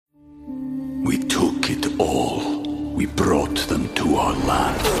We took it all. We brought them to our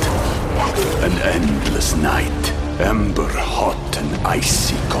land. An endless night, ember hot and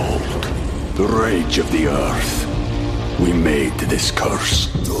icy cold. The rage of the earth. We made this curse.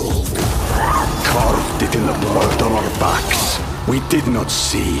 Carved it in the blood on our backs. We did not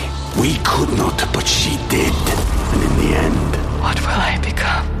see. We could not, but she did. And in the end... What will I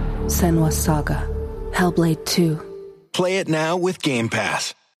become? Senua's Saga. Hellblade 2. Play it now with Game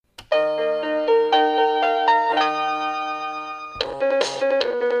Pass.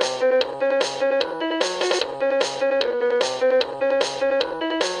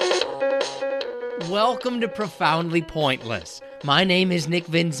 Welcome to Profoundly Pointless. My name is Nick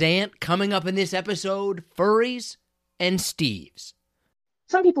Van Zant. Coming up in this episode, furries and Steves.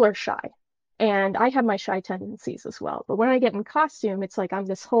 Some people are shy, and I have my shy tendencies as well. But when I get in costume, it's like I'm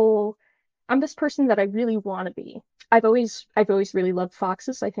this person that I really want to be. I've always really loved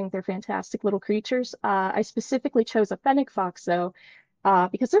foxes. I think they're fantastic little creatures. I specifically chose a Fennec fox though,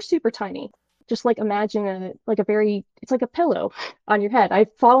 because they're super tiny. Just like imagine it's like a pillow on your head.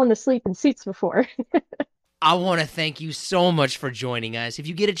 I've fallen asleep in suits before. I want to thank you so much for joining us. If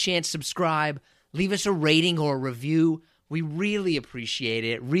you get a chance, subscribe, leave us a rating or a review. We really appreciate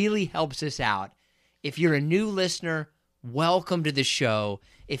it. It really helps us out. If you're a new listener, welcome to the show.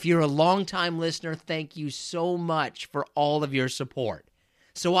 If you're a longtime listener, thank you so much for all of your support.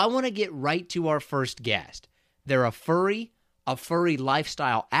 So I want to get right to our first guest. They're a furry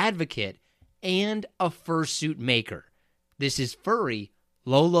lifestyle advocate, and a fursuit maker. This is Furry,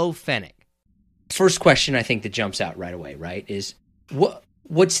 Lolo Fennec. First question I think that jumps out right away, right, is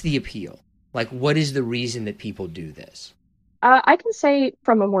what's the appeal? Like, what is the reason that people do this? I can say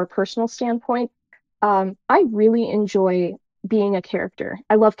from a more personal standpoint, I really enjoy being a character.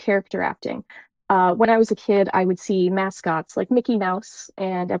 I love character acting. When I was a kid, I would see mascots like Mickey Mouse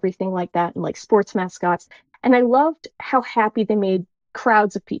and everything like that, and like sports mascots. And I loved how happy they made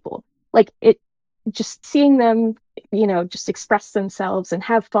crowds of people. Like it, just seeing them, just express themselves and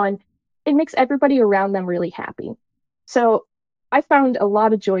have fun, it makes everybody around them really happy. So I found a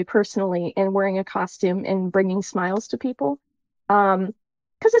lot of joy personally in wearing a costume and bringing smiles to people. Because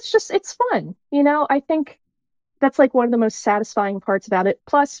it's fun. I think that's like one of the most satisfying parts about it.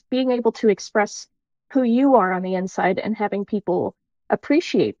 Plus being able to express who you are on the inside and having people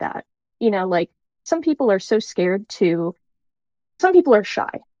appreciate that. Like some people are shy.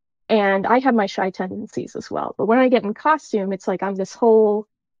 And I have my shy tendencies as well. But when I get in costume, it's like I'm this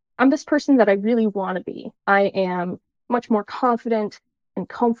person that I really want to be. I am much more confident and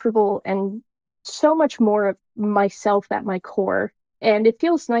comfortable and so much more of myself at my core. And it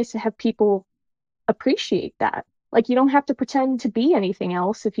feels nice to have people appreciate that. Like you don't have to pretend to be anything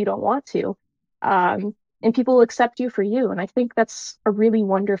else if you don't want to. And people will accept you for you. And I think that's a really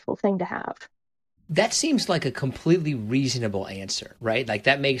wonderful thing to have. That seems like a completely reasonable answer, right? Like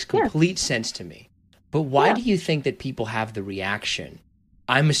that makes complete sense to me. But why do you think that people have the reaction?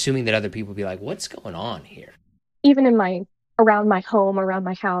 I'm assuming that other people will be like, what's going on here? Even around my home, around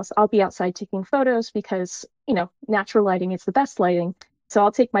my house, I'll be outside taking photos because, natural lighting is the best lighting. So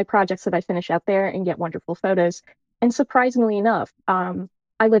I'll take my projects that I finish out there and get wonderful photos. And surprisingly enough,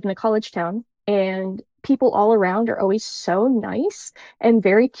 I live in a college town and people all around are always so nice and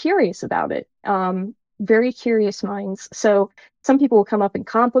very curious about it. Very curious minds. So some people will come up and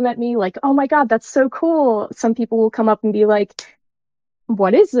compliment me like, oh my God, that's so cool. Some people will come up and be like,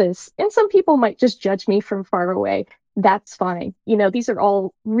 what is this? And some people might just judge me from far away. That's fine. These are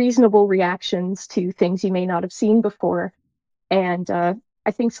all reasonable reactions to things you may not have seen before. And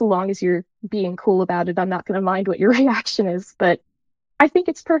I think so long as you're being cool about it, I'm not going to mind what your reaction is. But I think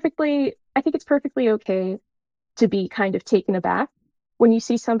it's perfectly okay to be kind of taken aback when you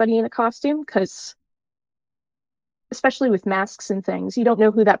see somebody in a costume, because especially with masks and things, you don't know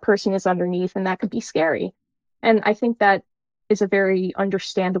who that person is underneath, and that could be scary. And I think that is a very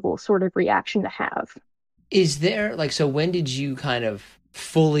understandable sort of reaction to have. Is there, so when did you kind of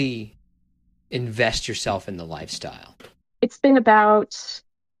fully invest yourself in the lifestyle? It's been about,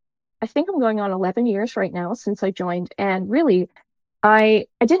 I think I'm going on 11 years right now since I joined. And really, I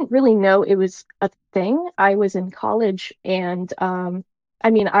didn't really know it was a thing. I was in college and,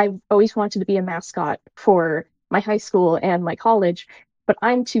 I always wanted to be a mascot for my high school and my college, but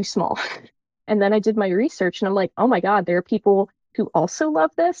I'm too small. And then I did my research and I'm like, oh my God, there are people who also love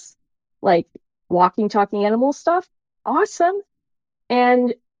this, like walking, talking animal stuff. Awesome.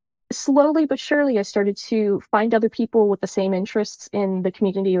 And slowly but surely, I started to find other people with the same interests in the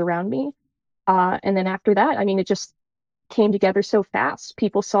community around me. And then after that, it just came together so fast.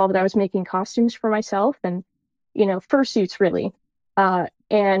 People saw that I was making costumes for myself and, fursuits really.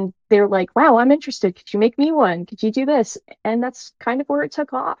 And they're like, wow, I'm interested. Could you make me one? Could you do this? And that's kind of where it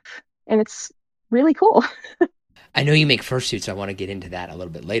took off. And it's really cool. I know you make fursuits. I want to get into that a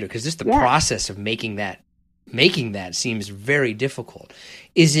little bit later because just the Yeah. process of making that seems very difficult.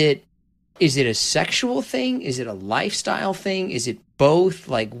 Is it a sexual thing? Is it a lifestyle thing? Is it both?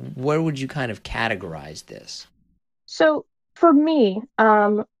 Like, where would you kind of categorize this? So for me,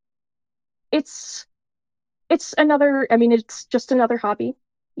 it's another, I mean, it's just another hobby,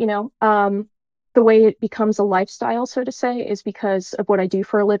 you know. The way it becomes a lifestyle, so to say, is because of what I do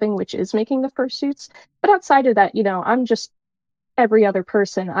for a living, which is making the fursuits. But outside of that, I'm just every other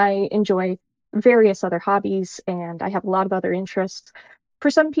person. I enjoy various other hobbies and I have a lot of other interests. For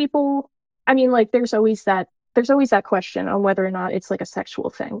some people, I mean, like there's always that question on whether or not it's like a sexual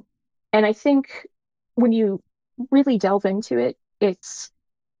thing. And I think when you really delve into it, it's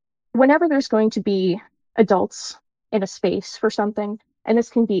whenever there's going to be adults in a space for something, and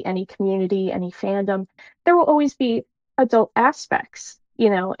this can be any community, any fandom, there will always be adult aspects,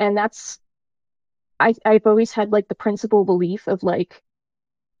 and I've always had like the principal belief of like,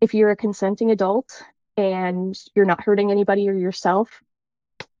 if you're a consenting adult and you're not hurting anybody or yourself,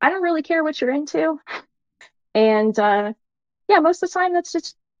 I don't really care what you're into. And yeah, most of the time that's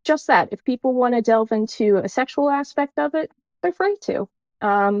just that. If people want to delve into a sexual aspect of it, they're free to.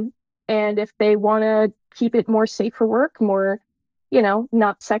 Um, and if they want to keep it more safe for work, more,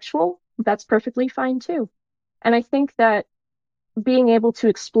 not sexual, that's perfectly fine too. And I think that being able to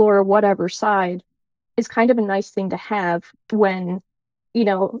explore whatever side is kind of a nice thing to have when,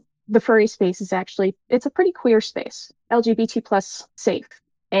 the furry space is actually, it's a pretty queer space, LGBT plus safe.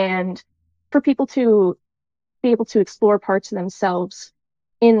 And for people to be able to explore parts of themselves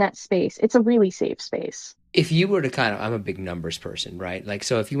in that space, it's a really safe space. If you were to I'm a big numbers person, right? Like,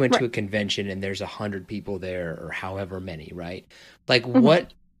 so if you went to Right. a convention and there's 100 people there or however many, right? Like, Mhm.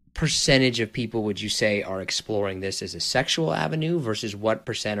 what percentage of people would you say are exploring this as a sexual avenue versus what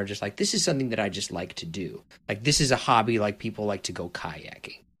percent are just like, this is something that I just like to do? Like, this is a hobby, like people like to go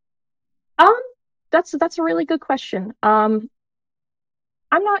kayaking. Um, that's a really good question. I'm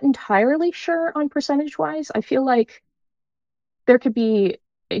not entirely sure on percentage wise. I feel like there could be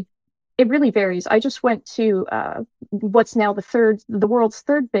it, it really varies. I just went to what's now the world's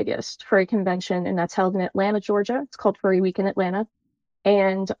third biggest furry convention, and that's held in Atlanta, Georgia. It's called Furry Week in Atlanta.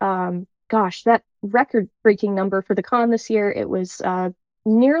 And gosh, that record-breaking number for the con this year, it was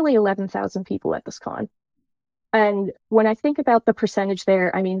nearly 11,000 people at this con. And when I think about the percentage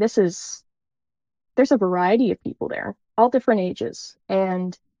there, I mean, there's a variety of people there, all different ages.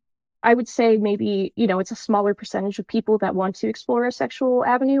 And I would say maybe, it's a smaller percentage of people that want to explore a sexual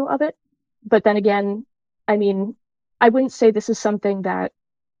avenue of it. But then again, I mean, I wouldn't say this is something that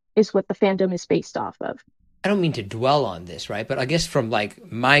is what the fandom is based off of. I don't mean to dwell on this, right? But I guess from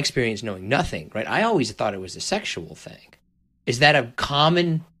like my experience knowing nothing, right? I always thought it was a sexual thing. Is that a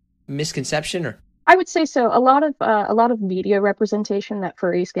common misconception or? I would say so. A lot of media representation that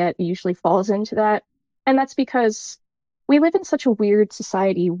furries get usually falls into that. And that's because we live in such a weird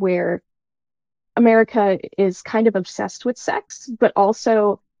society where America is kind of obsessed with sex, but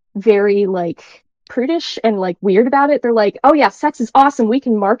also very like prudish and like weird about it. They're like, "Oh yeah, sex is awesome. We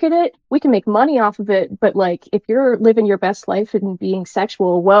can market it. We can make money off of it." But like if you're living your best life and being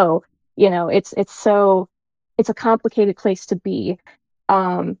sexual, whoa, it's a complicated place to be.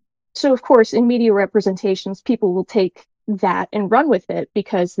 Um, so of course, in media representations, people will take that and run with it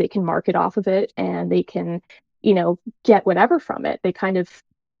because they can market off of it and they can, get whatever from it.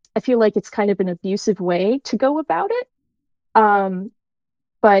 I feel like it's kind of an abusive way to go about it. Um,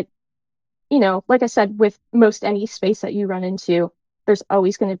 but like I said, with most any space that you run into, there's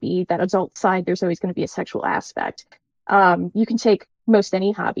always going to be that adult side. There's always going to be a sexual aspect. You can take most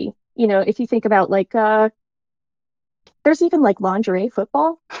any hobby. If you think about like, there's even like lingerie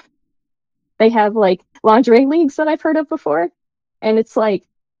football. They have like lingerie leagues that I've heard of before. And it's like,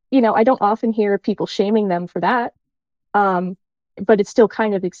 I don't often hear people shaming them for that. Um, but it still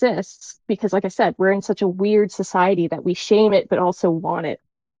kind of exists because, like I said, we're in such a weird society that we shame it, but also want it.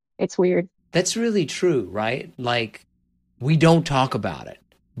 It's weird. That's really true, right? Like, we don't talk about it,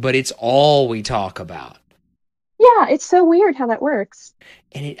 but it's all we talk about. Yeah, it's so weird how that works.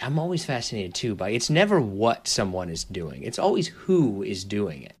 And I'm always fascinated too by it's never what someone is doing, it's always who is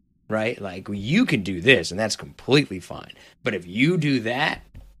doing it, right? Like, you can do this, and that's completely fine. But if you do that,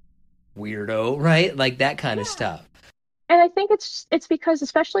 weirdo, right? Like that kind of stuff. And I think it's because,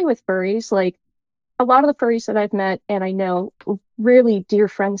 especially with furries, like a lot of the furries that I've met and I know, really dear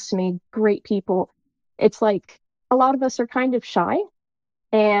friends to me, great people, it's like a lot of us are kind of shy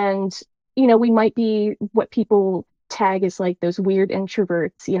and we might be what people tag as like those weird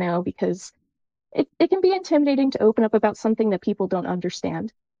introverts, because it can be intimidating to open up about something that people don't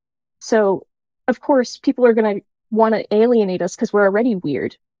understand. So, of course, people are going to want to alienate us because we're already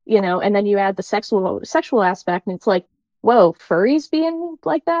weird, and then you add the sexual aspect, and it's like, whoa, furries being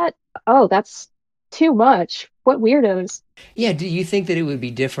like that? Oh, that's too much. What weirdos. Yeah, do you think that it would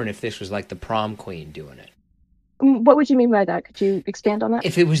be different if this was like the prom queen doing it? What would you mean by that? Could you expand on that?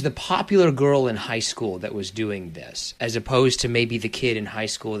 If it was the popular girl in high school that was doing this, as opposed to maybe the kid in high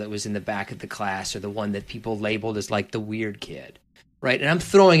school that was in the back of the class, or the one that people labeled as like the weird kid, right? And I'm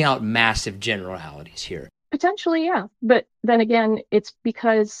throwing out massive generalities here. Potentially, yeah. But then again, it's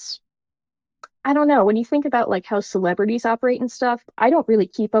because I don't know, when you think about like how celebrities operate and stuff, I don't really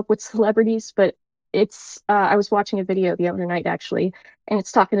keep up with celebrities, but I was watching a video the other night actually, and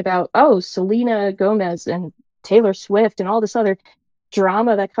it's talking about, oh, Selena Gomez and Taylor Swift and all this other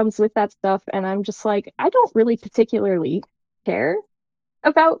drama that comes with that stuff. And I'm just like, I don't really particularly care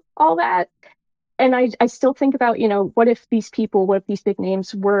about all that. And I still think about, what if these people, what if these big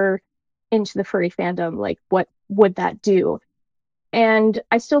names were into the furry fandom? Like, what would that do? And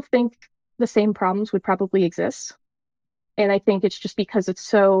I still think the same problems would probably exist. And I think it's just because that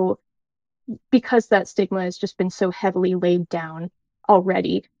stigma has just been so heavily laid down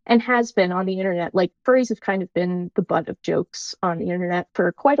already and has been on the internet. Like furries have kind of been the butt of jokes on the internet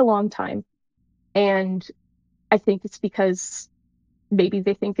for quite a long time. And I think it's because maybe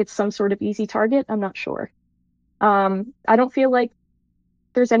they think it's some sort of easy target. I'm not sure. I don't feel like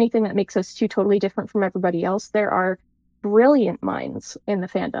there's anything that makes us too totally different from everybody else. There are brilliant minds in the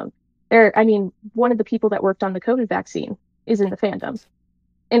fandom. I mean, one of the people that worked on the COVID vaccine is in the fandom.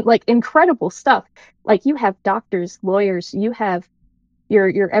 And like incredible stuff. Like you have doctors, lawyers, you have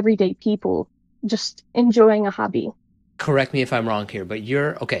your everyday people just enjoying a hobby. Correct me if I'm wrong here, but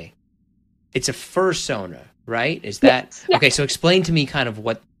okay. It's a fursona, right? Is that yes, yeah. Okay? So explain to me kind of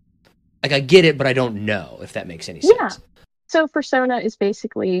what, like, I get it, but I don't know if that makes any sense. Yeah. So fursona is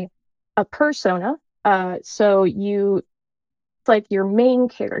basically a persona. So it's like your main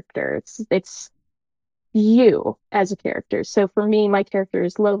character. It's you as a character. So for me, my character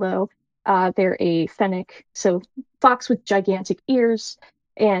is Lolo. They're a Fennec, so fox with gigantic ears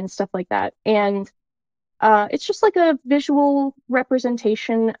and stuff like that. And it's just like a visual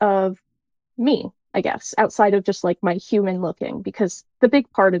representation of me, I guess, outside of just like my human looking, because the big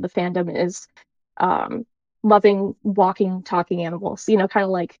part of the fandom is um, loving walking, talking animals, kind of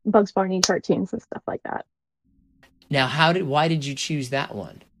like Bugs Bunny cartoons and stuff like that. Now, why did you choose that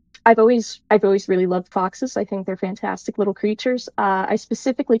one? I've always really loved foxes. I think they're fantastic little creatures. I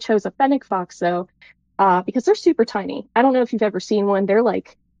specifically chose a fennec fox though, because they're super tiny. I don't know if you've ever seen one. They're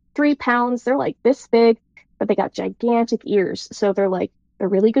like 3 pounds. They're like this big, but they got gigantic ears. So they're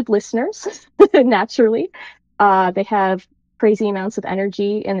really good listeners naturally. They have crazy amounts of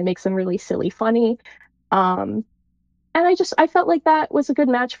energy, and it makes them really silly funny. Um, and I felt like that was a good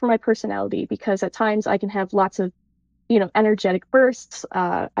match for my personality, because at times I can have lots of energetic bursts.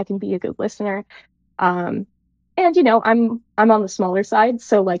 I can be a good listener. Um, and I'm on the smaller side,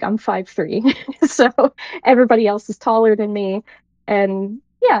 so like I'm 5'3", so everybody else is taller than me. And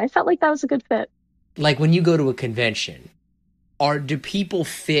yeah, I felt like that was a good fit. Like when you go to a convention, do people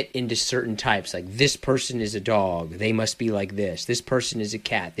fit into certain types? Like this person is a dog, they must be like this. This person is a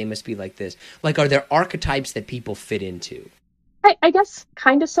cat, they must be like this. Like, are there archetypes that people fit into? I guess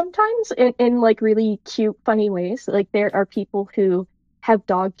kind of sometimes in like really cute, funny ways. Like there are people who have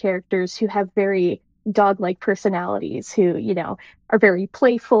dog characters who have very dog-like personalities, who, are very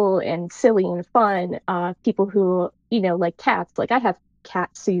playful and silly and fun. People who, like cats. Like I have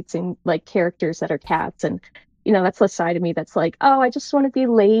cat suits and like characters that are cats. And, that's the side of me that's like, oh, I just want to be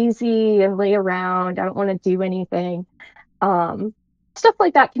lazy and lay around. I don't want to do anything. Um, Stuff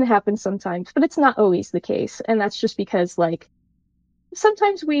like that can happen sometimes, but it's not always the case. And that's just because like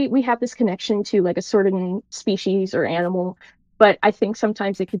sometimes we have this connection to like a certain species or animal, but I think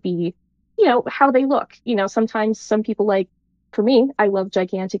sometimes it could be, how they look. Sometimes some people like, for me, I love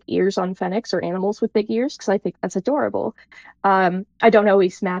gigantic ears on Fennecs or animals with big ears because I think that's adorable. I don't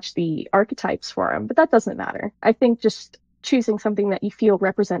always match the archetypes for them, but that doesn't matter. I think just choosing something that you feel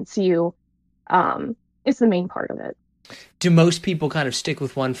represents you is the main part of it. Do most people kind of stick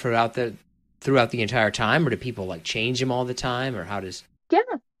with one throughout the entire time, or do people like change them all the time, or how does? Yeah,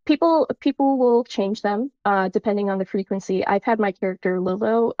 people will change them depending on the frequency. I've had my character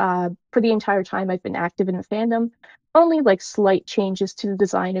Lolo for the entire time I've been active in the fandom. Only like slight changes to the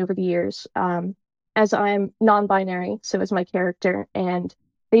design over the years, as I'm non-binary, so is my character, and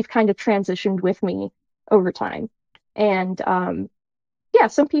they've kind of transitioned with me over time. And yeah, yeah,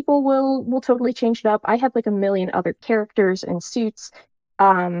 some people will totally change it up. I have like a million other characters and suits.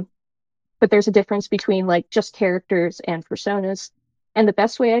 Um, but there's a difference between like just characters and personas. And the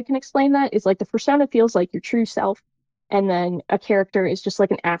best way I can explain that is like the persona feels like your true self, and then a character is just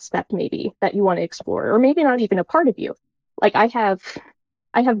like an aspect maybe that you want to explore, or maybe not even a part of you. Like I have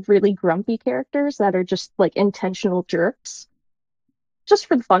really grumpy characters that are just like intentional jerks, just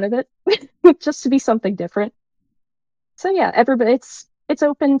for the fun of it, just to be something different. So yeah, everybody it's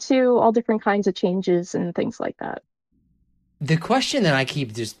open to all different kinds of changes and things like that. The question that I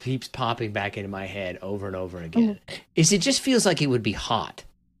keeps popping back into my head over and over Mhm. again is it just feels like it would be hot.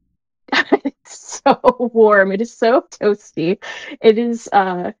 It's so warm. It is so toasty. It is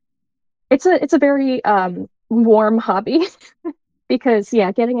it's a very warm hobby because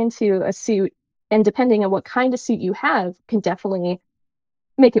yeah, getting into a suit and depending on what kind of suit you have can definitely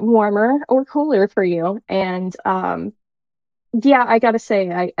make it warmer or cooler for you. And yeah, I gotta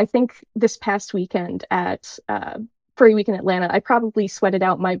say, I think this past weekend at Furry Week in Atlanta, I probably sweated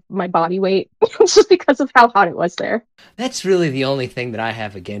out my body weight just because of how hot it was there. That's really the only thing that I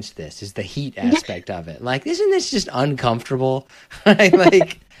have against this is the heat Yeah, aspect of it. Like, isn't this just uncomfortable?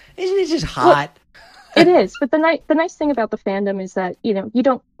 Like, isn't it just well, hot? it is. But the nice thing about the fandom is that, you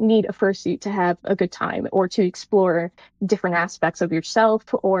don't need a fursuit to have a good time or to explore different aspects of yourself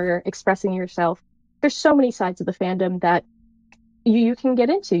or expressing yourself. There's so many sides of the fandom that you can get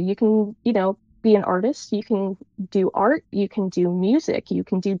into. You can, be an artist, you can do art, you can do music, you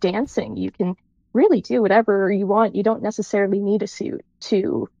can do dancing, you can really do whatever you want. You don't necessarily need a suit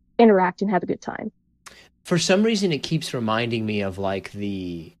to interact and have a good time. For some reason, it keeps reminding me of like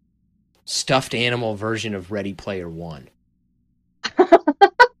the stuffed animal version of Ready Player One.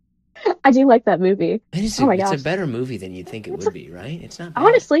 I do like that movie. Oh my It's a gosh. better movie than you'd think it It's would a, be, right? It's not bad.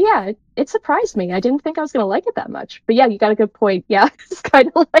 honestly, yeah, it surprised me. I didn't think I was gonna like it that much. But yeah, you got a good point. Yeah, it's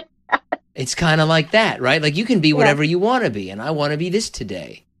kind of like It's kind of like that, right? Like you can be yeah. whatever you want to be, and I want to be this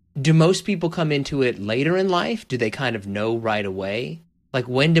today. Do most people come into it later in life? Do they kind of know right away? Like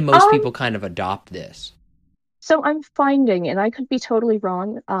when do most Um, people kind of adopt this? So I'm finding, and I could be totally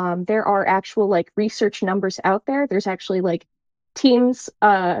wrong, there are actual like research numbers out there. There's actually like teams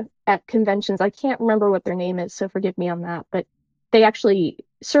at conventions. I can't remember what their name is, so forgive me on that, but they actually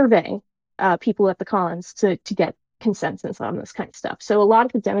survey people at the cons to get consensus on this kind of stuff. So a lot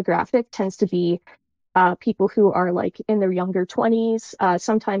of the demographic tends to be people who are like in their younger 20s.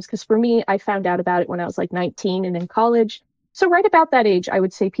 Sometimes, because for me, I found out about it when I was like 19 and in college. So right about that age, I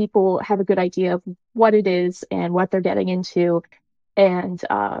would say people have a good idea of what it is and what they're getting into, and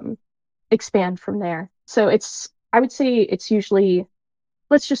expand from there. So I would say it's usually,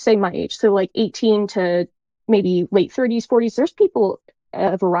 let's just say my age. So like 18 to maybe late 30s, 40s. There's people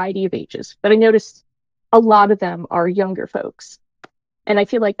a variety of ages, but I noticed a lot of them are younger folks. And I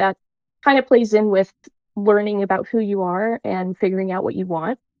feel like that kind of plays in with learning about who you are and figuring out what you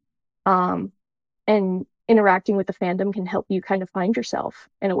want. Um, and interacting with the fandom can help you kind of find yourself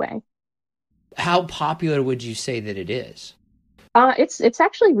in a way. How popular would you say that it is? It's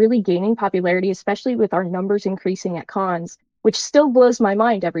actually really gaining popularity, especially with our numbers increasing at cons, which still blows my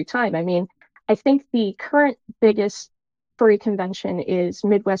mind every time. I mean, I think the current biggest furry convention is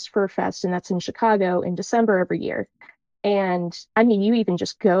Midwest Fur Fest, and that's in Chicago in December every year. And I mean, you even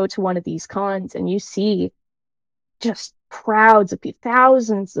just go to one of these cons and you see just crowds of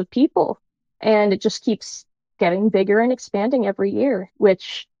thousands of people, and it just keeps getting bigger and expanding every year,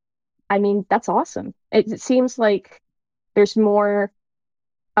 which I mean, that's awesome. It seems like there's more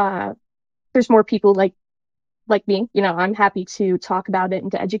uh there's more people like me. I'm happy to talk about it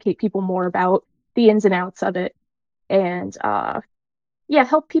and to educate people more about the ins and outs of it, and yeah,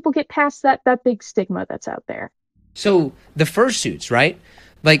 help people get past that big stigma that's out there. So the fursuits, right?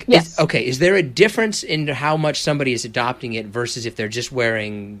 Like, Yes. is there a difference in how much somebody is adopting it versus if they're just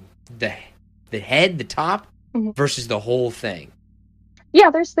wearing the the head, the top, Mhm. versus the whole thing?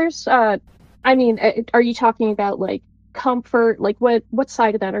 Yeah, there's I mean, are you talking about like comfort? Like what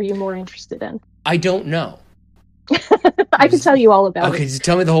side of that are you more interested in? I don't know. I can tell you all about Okay, it. just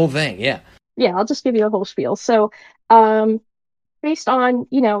tell me the whole thing. Yeah. Yeah, I'll just give you a whole spiel. So, um, based on,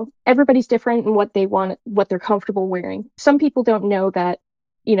 everybody's different and what they want, what they're comfortable wearing. Some people don't know that,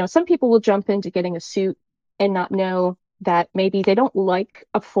 some people will jump into getting a suit and not know that maybe they don't like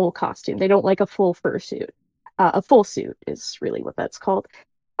a full costume. They don't like a full fursuit. A full suit is really what that's called.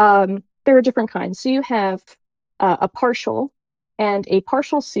 There are different kinds. So you have a partial, and a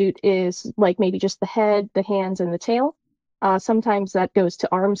partial suit is like maybe just the head, the hands, and the tail. Sometimes that goes to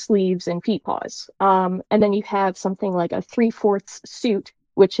arm sleeves and feet paws. And then you have something like a three-fourths suit,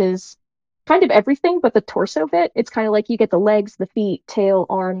 which is kind of everything but the torso bit. It's kind of like you get the legs, the feet, tail,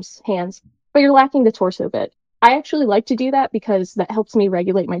 arms, hands, but you're lacking the torso bit. I actually like to do that because that helps me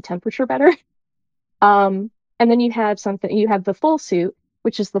regulate my temperature better. And then you have the full suit,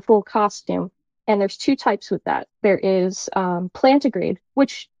 which is the full costume. And there's two types with that. There is plantigrade,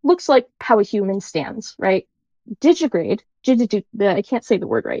 which looks like how a human stands, right? Digigrade, I can't say the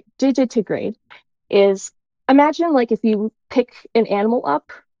word right. Digitigrade is, imagine like if you pick an animal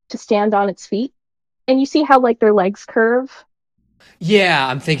up to stand on its feet, and you see how like their legs curve. Yeah,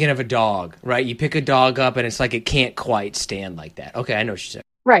 I'm thinking of a dog, right? You pick a dog up and it's like it can't quite stand like that. Okay, I know what you said.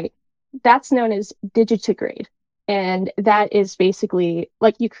 Right. That's known as digitigrade. And that is basically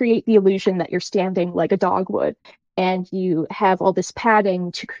like you create the illusion that you're standing like a dog would, and you have all this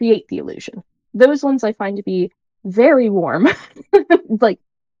padding to create the illusion. Those ones I find to be very warm, like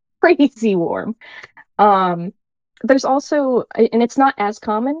crazy warm. Um, there's also, and it's not as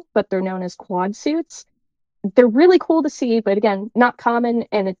common, but they're known as quad suits. They're really cool to see, but again, not common,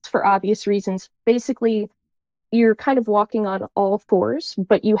 and it's for obvious reasons. Basically, you're kind of walking on all fours,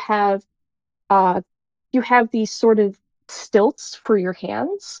 but uh you have these sort of stilts for your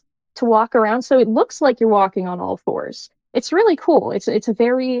hands to walk around, so it looks like you're walking on all fours. It's really cool. It's a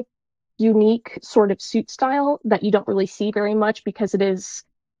very unique sort of suit style that you don't really see very much because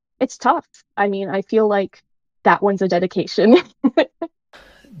it's tough. I mean, I feel like that one's a dedication.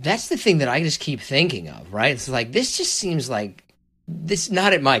 That's the thing that I just keep thinking of, right? It's like this just seems like this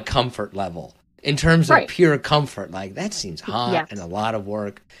not at my comfort level in terms of Right. pure comfort. Like that seems hot Yes. and a lot of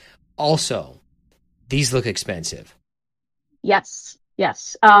work. Also, these look expensive. Yes,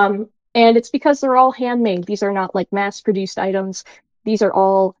 yes. And it's because they're all handmade. These are not like mass-produced items. These are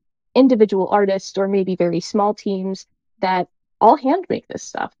all individual artists or maybe very small teams that all hand make this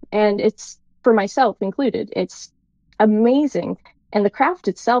stuff. And it's, for myself included, it's amazing. And the craft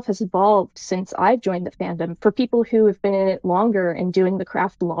itself has evolved since I've joined the fandom. For people who have been in it longer and doing the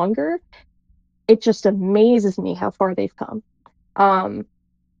craft longer, it just amazes me how far they've come. Um,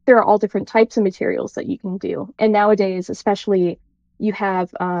 there are all different types of materials that you can do. And nowadays, especially, you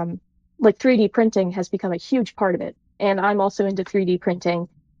have like 3D printing has become a huge part of it. And I'm also into 3D printing.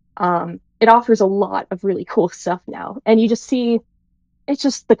 It offers a lot of really cool stuff now. And you just see, it's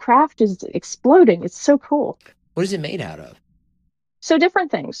just the craft is exploding. It's so cool. What is it made out of? So different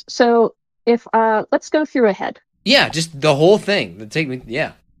things. So if let's go through a head. Yeah, just the whole thing. Take me.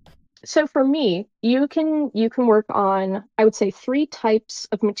 Yeah. So for me, you can work on, I would say, three types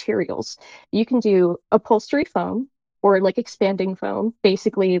of materials. You can do upholstery foam or like expanding foam,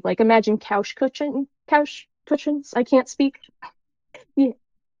 basically like imagine couch cushions. I can't speak. Yeah,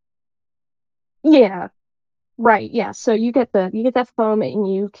 yeah, right. Yeah. So you get that foam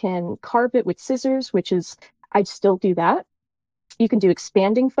and you can carve it with scissors, which is I'd still do that. You can do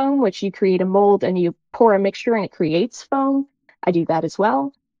expanding foam, which you create a mold and you pour a mixture and it creates foam. I do that as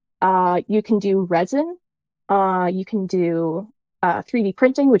well. You can do resin. You can do 3D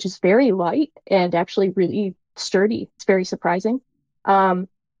printing, which is very light and actually really sturdy. It's very surprising. Um,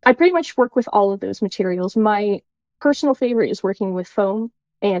 I pretty much work with all of those materials. My personal favorite is working with foam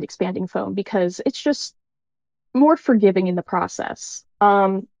and expanding foam because it's just more forgiving in the process.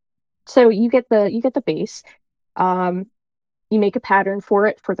 So you get the base. Um, you make a pattern for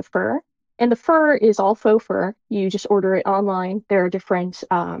it for the fur. And the fur is all faux fur. You just order it online. There are different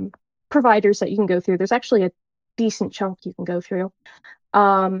providers that you can go through. There's actually a decent chunk you can go through.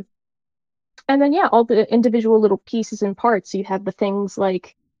 Um, and then, yeah, all the individual little pieces and parts. You have the things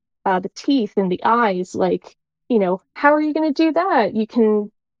like the teeth and the eyes. Like, how are you going to do that? You can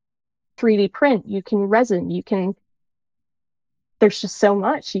 3D print, you can resin, there's just so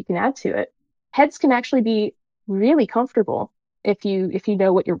much you can add to it. Heads can actually be really comfortable if you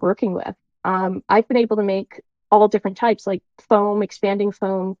know what you're working with. I've been able to make all different types, like foam, expanding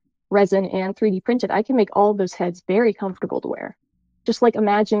foam, resin, and 3D printed. I can make all of those heads very comfortable to wear. Just like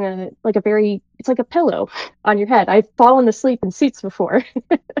imagine it's like a pillow on your head. I've fallen asleep in suits before.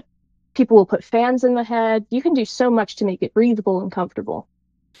 People will put fans in the head. You can do so much to make it breathable and comfortable.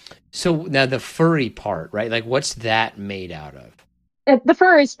 So now the furry part, right? Like, what's that made out of? The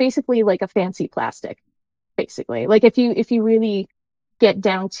fur is basically like a fancy plastic, basically. Like if you really get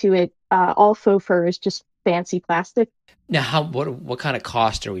down to it, all faux fur is just fancy plastic. Now, what kind of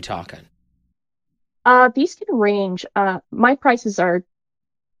cost are we talking? These can range. My prices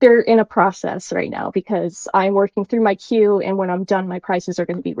they're in a process right now because I'm working through my queue, and when I'm done, my prices are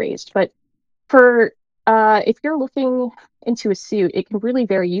going to be raised. But for if you're looking into a suit, it can really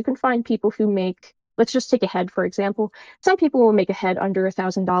vary. You can find people who make, let's just take a head, for example. Some people will make a head under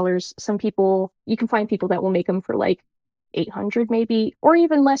 $1,000. Some people, you can find people that will make them for like 800 maybe, or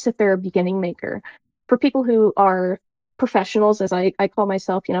even less if they're a beginning maker. For people who are professionals, as I call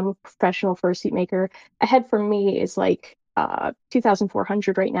myself, I'm a professional fursuit maker. A head for me is like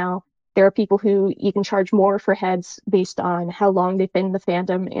 2,400 right now. There are people who even charge more for heads based on how long they've been in the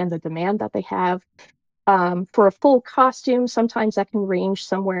fandom and the demand that they have. For a full costume, sometimes that can range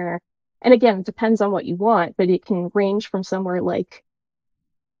somewhere, and again, it depends on what you want, but it can range from somewhere like,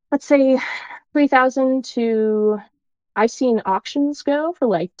 let's say, 3,000 to, I've seen auctions go for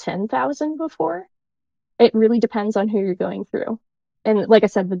like 10,000 before. It really depends on who you're going through. And like I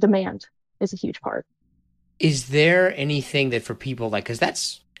said, the demand is a huge part. Is there anything that for people like, because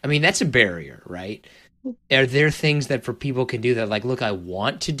that's a barrier, right? Are there things that for people can do that, like, look, I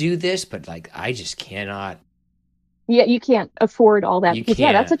want to do this, but like, I just cannot. Yeah, you can't afford all that You because,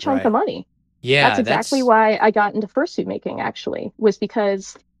 yeah, that's a can't, chunk right? of money. Yeah, That's exactly why I got into fursuit making, actually, was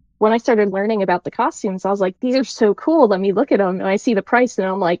because when I started learning about the costumes, I was like, these are so cool. Let me look at them. And I see the price and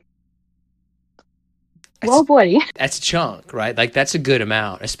I'm like, that's well, boy. that's a chunk, right? Like that's a good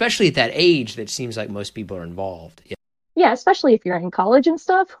amount, especially at that age that seems like most people are involved. Yeah. Yeah, especially if you're in college and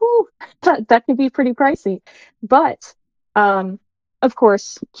stuff, whew, that can be pretty pricey. But um, of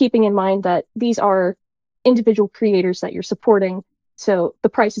course, keeping in mind that these are individual creators that you're supporting, so the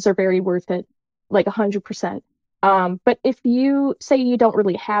prices are very worth it, like 100%. But if you say you don't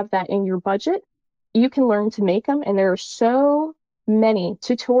really have that in your budget, you can learn to make them, and there are so many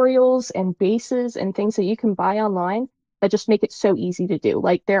tutorials and bases and things that you can buy online that just make it so easy to do.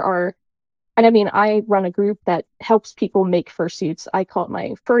 Like there are, and I mean, I run a group that helps people make fursuits. I call it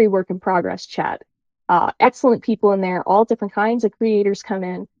my Furry Work in Progress chat. Excellent people in there, all different kinds of creators come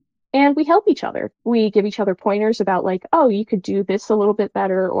in, and we help each other. We give each other pointers about, like, oh, you could do this a little bit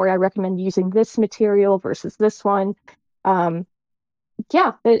better, or I recommend using this material versus this one. Um,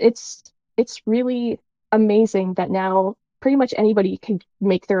 yeah, it's really amazing that now pretty much anybody can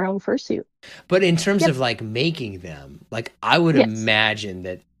make their own fursuit. But in terms Yep. of like making them, like I would Yes. imagine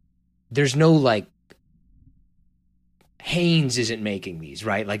that there's no like Haynes isn't making these,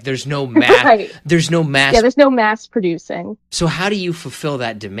 right? Like there's no mass, Right. there's no Yeah, mass. there's no mass producing. So how do you fulfill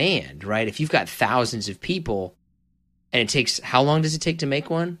that demand, right? If you've got thousands of people and it takes, how long does it take to make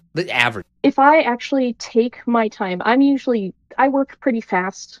one? The average. If I actually take my time, I work pretty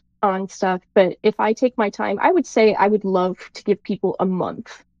fast on stuff, but if I take my time, I would say I would love to give people a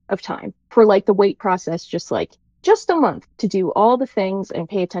month of time for like the wait process, just a month to do all the things and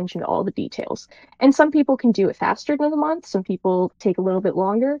pay attention to all the details. And some people can do it faster than a month, some people take a little bit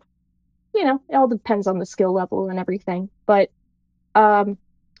longer. It all depends on the skill level and everything. But um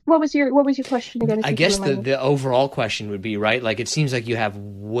what was your question again, if I you could guess remind me? the overall question would be, right? Like it seems like you have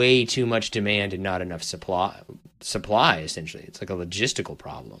way too much demand and not enough supply essentially. It's like a logistical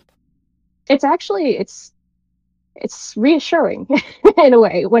problem. It's actually it's reassuring in a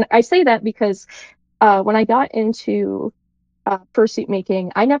way when I say that, because when I got into fursuit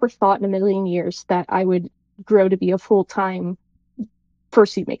making, I never thought in a million years that I would grow to be a full-time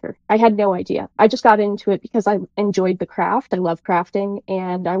fursuit maker. I had no idea. I just got into it because I enjoyed the craft. I love crafting,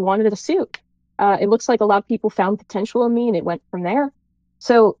 and I wanted a suit. It looks like a lot of people found potential in me, and it went from there.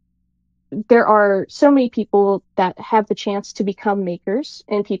 So there are so many people that have the chance to become makers,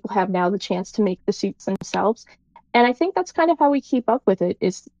 and people have now the chance to make the suits themselves. And I think that's kind of how we keep up with it,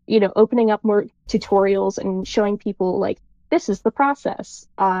 is, opening up more tutorials and showing people, like, this is the process.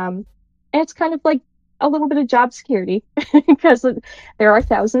 And it's kind of like a little bit of job security because there are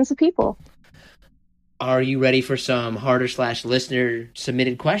thousands of people. Are you ready for some harder slash listener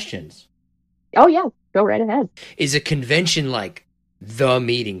submitted questions? Oh yeah, go right ahead. Is a convention like the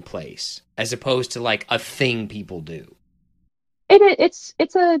meeting place as opposed to like a thing people do? It's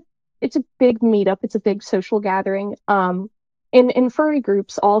a big meetup. It's a big social gathering. In furry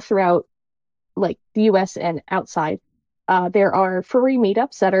groups all throughout, like, the US and outside. There are furry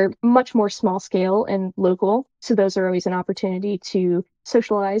meetups that are much more small scale and local. So those are always an opportunity to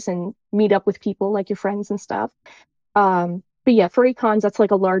socialize and meet up with people like your friends and stuff. But yeah, furry cons, that's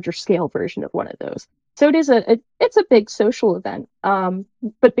like a larger scale version of one of those. So it's a big social event.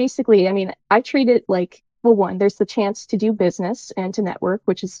 But basically, I mean, I treat it like, well, one, there's the chance to do business and to network,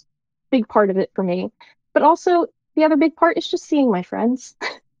 which is a big part of it for me. But also, the other big part is just seeing my friends.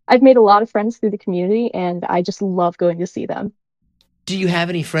 I've made a lot of friends through the community, and I just love going to see them. Do you have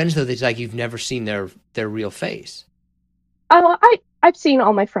any friends though that's like you've never seen their real face? I've seen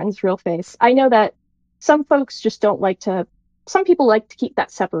all my friends' real face. I know that some folks just don't like to. Some people like to keep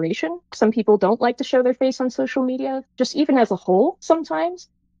that separation. Some people don't like to show their face on social media. Just even as a whole, sometimes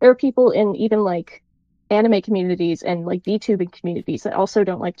there are people in even like anime communities and like VTubing communities that also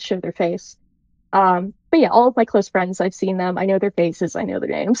don't like to show their face. But yeah, all of my close friends, I've seen them. I know their faces. I know their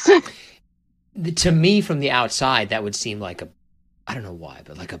names. To me, from the outside, that would seem like I don't know why,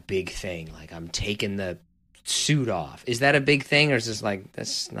 but like a big thing. Like I'm taking the suit off. Is that a big thing, or is this like,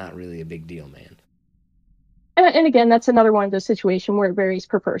 that's not really a big deal, man? And again, that's another one of those situations where it varies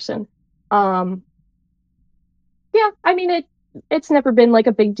per person. Um, yeah, I mean, it's never been like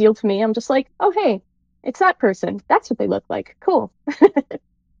a big deal to me. I'm just like, oh, hey, it's that person. That's what they look like. Cool.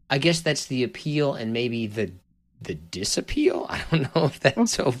 I guess that's the appeal, and maybe the disappeal. I don't know if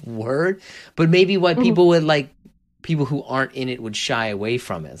that's a word, but maybe why people would like, people who aren't in it would shy away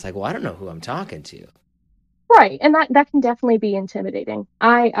from it. It's like, well, I don't know who I'm talking to. Right, and that can definitely be intimidating.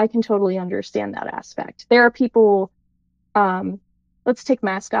 I can totally understand that aspect. There are people, um, let's take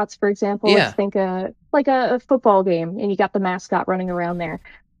mascots for example. Let's Yeah. think like a football game, and you got the mascot running around there.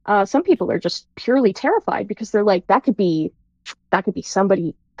 Some people are just purely terrified because they're like, that could be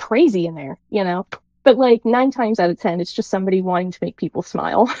somebody crazy in there, you know? But like 9 times out of 10, it's just somebody wanting to make people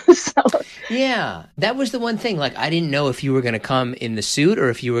smile. So Yeah, that was the one thing. Like, I didn't know if you were going to come in the suit or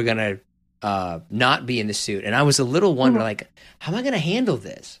if you were going to not be in the suit. And I was a little wondering, like, how am I going to handle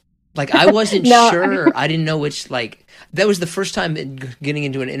this? Like, I wasn't No, sure. I didn't know which, like, that was the first time getting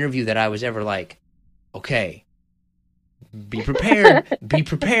into an interview that I was ever like, okay, be prepared. Be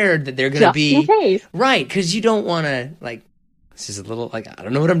prepared that they're going to just in be case. right. Because you don't want to, like, this is a little, like, I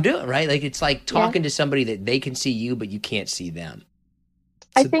don't know what I'm doing, right? Like, it's like talking to somebody that they can see you, but you can't see them.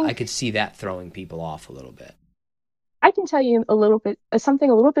 I So think I could see that throwing people off a little bit. I can tell you a little bit, something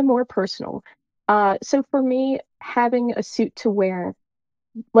a little bit more personal. So for me, having a suit to wear,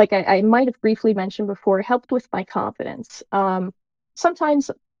 like I might have briefly mentioned before, helped with my confidence.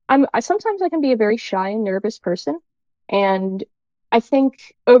 Sometimes sometimes I can be a very shy and nervous person, and I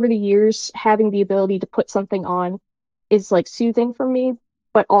think over the years, having the ability to put something on is like soothing for me,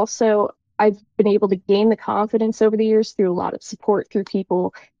 but also I've been able to gain the confidence over the years through a lot of support through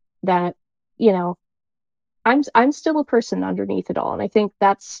people that, you know, I'm still a person underneath it all, and I think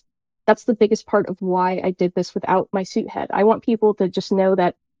that's the biggest part of why I did this without my suit head. I want people to just know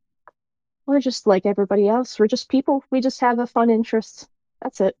that we're just like everybody else. We're just people. We just have a fun interest.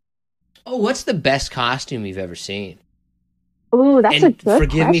 That's it. Oh, what's the best costume you've ever seen? Ooh, that's a And good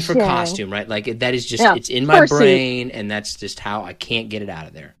forgive me for question. costume, right? Like, that is just, Yeah, it's in my fursuit. brain, and that's just how I can't get it out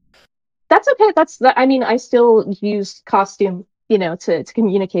of there. That's okay. I mean, I still use costume, to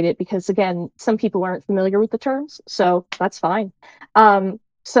communicate it because again, some people aren't familiar with the terms, so that's fine.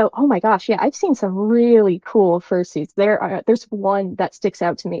 So oh my gosh, yeah, I've seen some really cool fursuits. There's one that sticks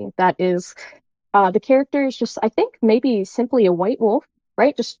out to me that is the character is just, I think maybe simply a white wolf,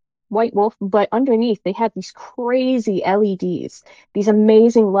 right? Just white wolf, but underneath they had these crazy LEDs, these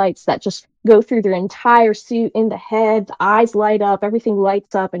amazing lights that just go through their entire suit in the head, the eyes light up, everything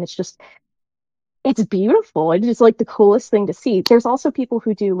lights up, and it's beautiful. It is like the coolest thing to see. There's also people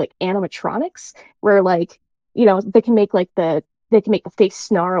who do like animatronics where like, they can make the face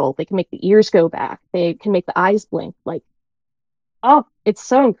snarl, they can make the ears go back, they can make the eyes blink. Like, oh, it's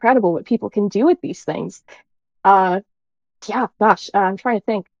so incredible what people can do with these things. Uh, yeah, gosh, I'm trying to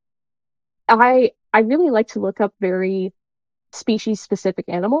think. I really like to look up very species specific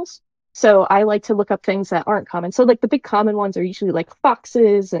animals. So I like to look up things that aren't common. So like the big common ones are usually like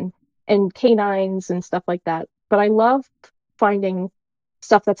foxes and canines and stuff like that. But I love finding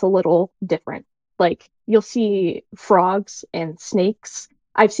stuff that's a little different. Like you'll see frogs and snakes.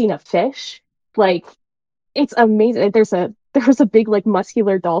 I've seen a fish. Like it's amazing. There's a big like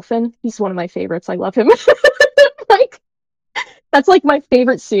muscular dolphin. He's one of my favorites. I love him. Like that's like my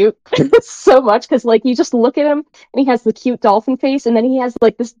favorite suit so much because like you just look at him and he has the cute dolphin face and then he has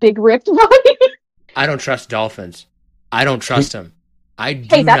like this big ripped body. I don't trust dolphins. I don't trust them. I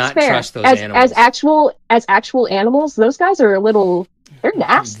Hey, do that's not fair. trust those As animals. actual animals, those guys are a little, they're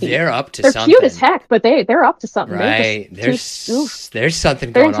nasty. They're up to They're cute as something, heck, but they're up to something. They're just right? too There's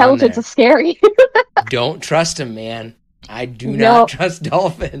something their going on intelligence there. is scary. Don't trust them, man. I do not No, trust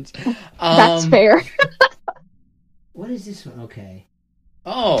dolphins. that's Um, fair. what is this one? Okay.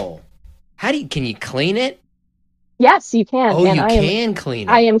 Oh, can you clean it? Yes, you can. Oh, And you can clean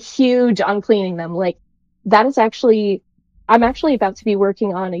I it. am huge on cleaning them. Like that is actually I'm actually about to be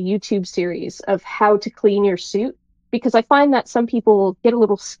working on a YouTube series of how to clean your suit because I find that some people get a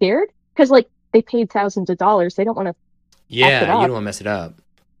little scared because like they paid thousands of dollars. They don't want to F it Yeah, you don't up. want to mess it up.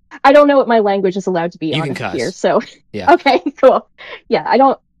 I don't know what my language is allowed to be You can on here, cuss. so Yeah. okay, cool. Yeah, I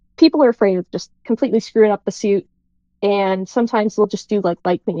don't people are afraid of just completely screwing up the suit and sometimes they'll just do like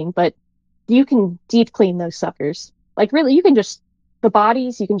light cleaning, but you can deep clean those suckers. Like really, you can just the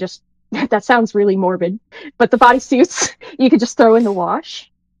bodies, you can just that sounds really morbid, but the bodysuits you could just throw in the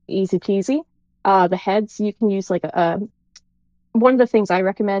wash, easy peasy. The heads, you can use like one of the things I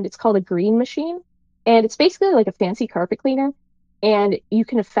recommend, it's called a green machine. And it's basically like a fancy carpet cleaner. And you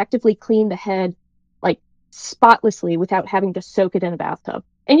can effectively clean the head like spotlessly without having to soak it in a bathtub.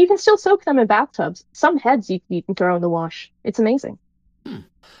 And you can still soak them in bathtubs. Some heads you can throw in the wash. It's amazing.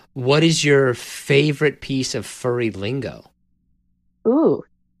 What is your favorite piece of furry lingo? Ooh.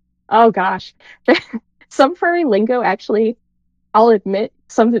 Oh gosh. Some furry lingo actually, I'll admit,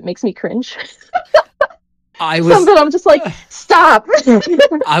 some of it makes me cringe. I Some of was it I'm just like, stop.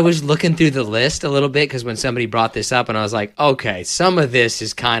 I was looking through the list a little bit because when somebody brought this up, and I was like, okay, some of this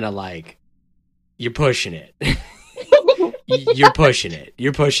is kind of like you're pushing it. You're pushing it.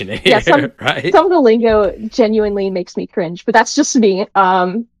 You're pushing it here, Yeah, right? some of the lingo genuinely makes me cringe, but that's just me.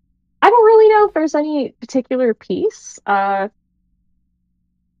 I don't really know if there's any particular piece. I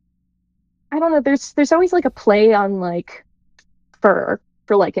don't know. There's always like a play on like fur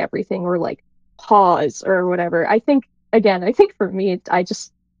for like everything or like paws or whatever. I think for me,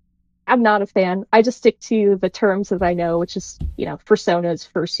 I'm not a fan. I just stick to the terms that I know, which is, personas,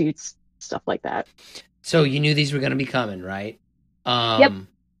 fursuits, stuff like that. So you knew these were going to be coming, right? Yep.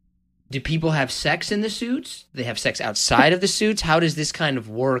 Do people have sex in the suits? Do they have sex outside of the suits? How does this kind of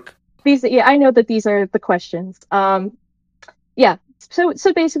work? Yeah, I know that these are the questions. Yeah. So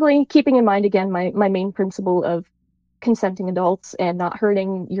basically, keeping in mind again my main principle of consenting adults and not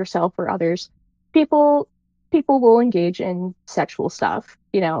hurting yourself or others, people people will engage in sexual stuff,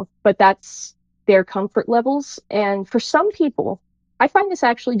 but that's their comfort levels. And for some people, I find this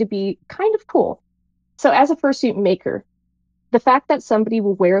actually to be kind of cool. So as a fursuit maker, the fact that somebody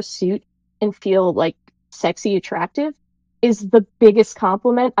will wear a suit and feel like sexy attractive is the biggest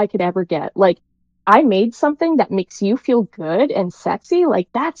compliment I could ever get. Like, I made something that makes you feel good and sexy. Like,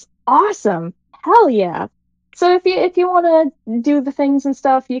 that's awesome. Hell yeah. So if you want to do the things and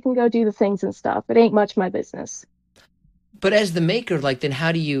stuff, you can go do the things and stuff. It ain't much my business. But as the maker, like, then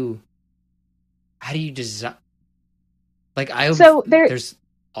how do you design? Like, So there's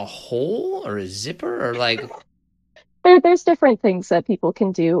a hole or a zipper or like, there's different things that people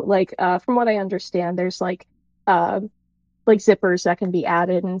can do. Like from what I understand, there's uh like zippers that can be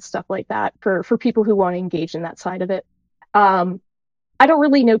added and stuff like that for people who want to engage in that side of it. Um, I don't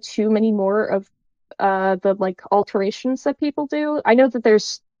really know too many more of the like alterations that people do. I know that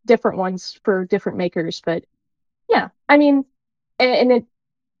there's different ones for different makers, but yeah, I mean, and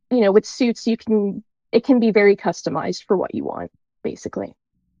it with suits it can be very customized for what you want, basically.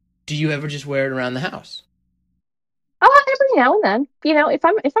 do you ever just wear it around the house? Every now and then, if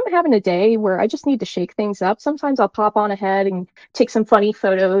I'm having a day where I just need to shake things up, sometimes I'll pop on ahead and take some funny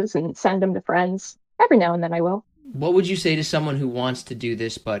photos and send them to friends. Every now and then I will. What would you say to someone who wants to do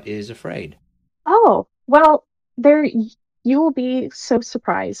this but is afraid? Oh, well, there you will be so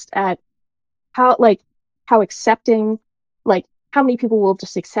surprised at how like how accepting, like how many people will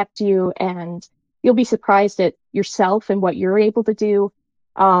just accept you, and you'll be surprised at yourself and what you're able to do.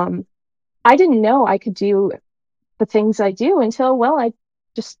 Um, I didn't know I could do the things I do until, well, I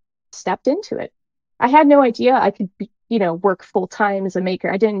just stepped into it. I had no idea I could work full time as a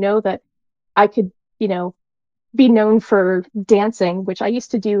maker. I didn't know that I could, be known for dancing, which I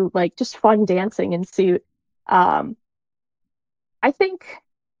used to do like just fun dancing in suit. Um, I think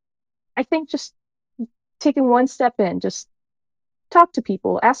just taking one step in, just talk to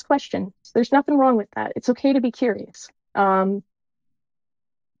people, ask questions. There's nothing wrong with that. It's okay to be curious. Um,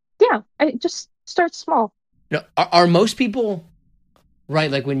 yeah, I just start small. No, are most people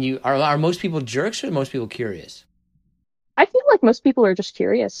right? Like when you are most people jerks or are most people curious? I feel like most people are just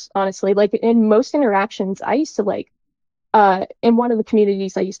curious, honestly. Like in most interactions, I used to like in one of the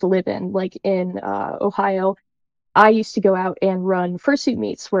communities I used to live in, like in Ohio, I used to go out and run fursuit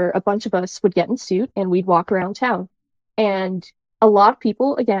meets where a bunch of us would get in suit and we'd walk around town. And a lot of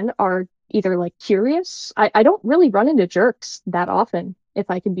people, again, are either like curious. I don't really run into jerks that often, if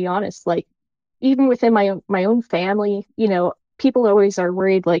I can be honest. Like even within my own family, people always are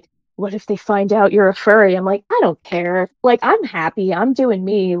worried, like, what if they find out you're a furry? I'm like, I don't care. Like, I'm happy. I'm doing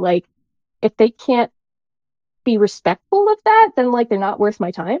me. Like, if they can't be respectful of that, then like they're not worth my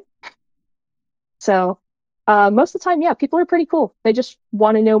time. So most of the time, yeah, people are pretty cool. They just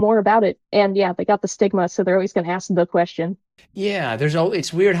want to know more about it. And yeah, they got the stigma, so they're always going to ask the question. Yeah,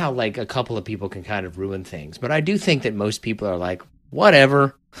 it's weird how like a couple of people can kind of ruin things, but I do think that most people are like,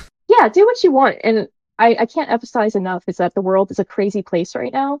 whatever. Yeah, do what you want. And I can't emphasize enough is that the world is a crazy place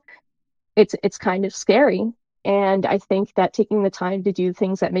right now. It's kind of scary. And I think that taking the time to do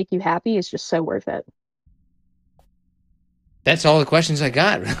things that make you happy is just so worth it. That's all the questions I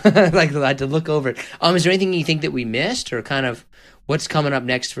got. Like, I had to look over it. Is there anything you think that we missed, or kind of what's coming up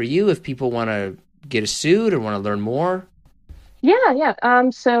next for you if people want to get a suit or want to learn more? Yeah.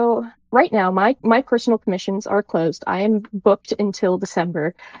 So right now, my personal commissions are closed. I am booked until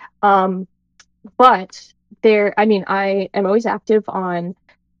December. Um, but I am always active on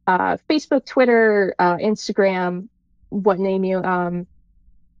Facebook, Twitter, Instagram, what name you,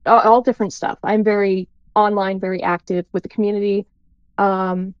 all different stuff. I'm very online, very active with the community.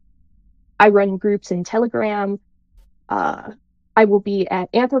 Um, I run groups in Telegram. Uh, I will be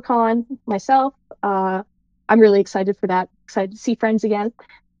at Anthrocon myself. I'm really excited for that. Excited to see friends again.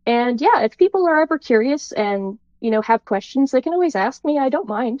 And yeah, if people are ever curious and have questions, they can always ask me. I don't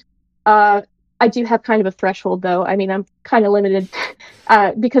mind. Uh, I do have kind of a threshold though. I mean, I'm kind of limited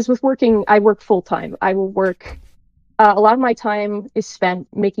because with working, I work full time. I will work. A lot of my time is spent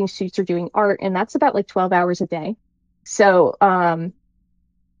making suits or doing art, and that's about like 12 hours a day. So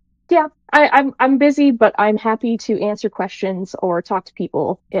yeah, I'm busy, but I'm happy to answer questions or talk to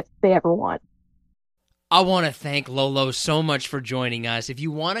people if they ever want. I want to thank Lolo so much for joining us. If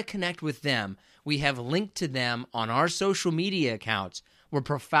you want to connect with them, we have linked to them on our social media accounts. We're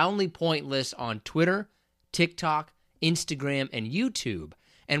Profoundly Pointless on Twitter, TikTok, Instagram, and YouTube.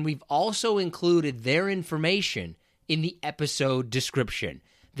 And we've also included their information in the episode description.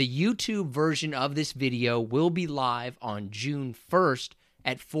 The YouTube version of this video will be live on June 1st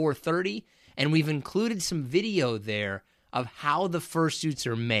at 4:30, and we've included some video there of how the fursuits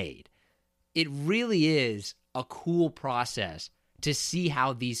are made. It really is a cool process to see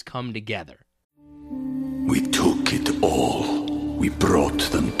how these come together. We took it all. We brought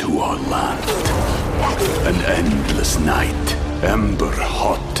them to our land. An endless night, ember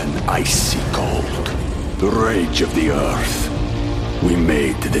hot and icy cold. The rage of the earth. We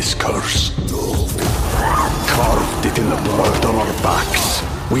made this curse. Carved it in the blood on our backs.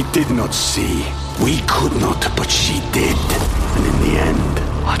 We did not see. We could not, but she did. And in the end...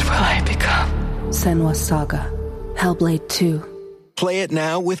 What will I become? Senua's Saga. Hellblade 2. Play it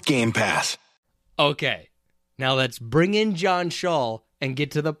now with Game Pass. Okay, now let's bring in John Shull and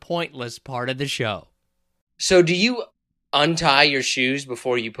get to the pointless part of the show. So do you untie your shoes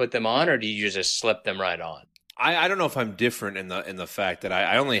before you put them on, or do you just slip them right on? I don't know if I'm different in the fact that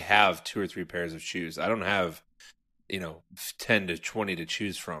I only have 2 or 3 pairs of shoes. I don't have 10 to 20 to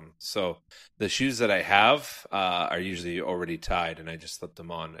choose from. So the shoes that I have are usually already tied, and I just slip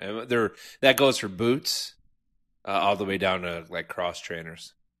them on. And that goes for boots all the way down to like cross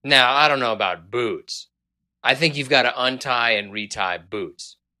trainers. Now, I don't know about boots. I think you've got to untie and retie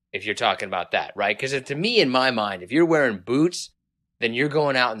boots if you're talking about that, right? Because to me, in my mind, if you're wearing boots, then you're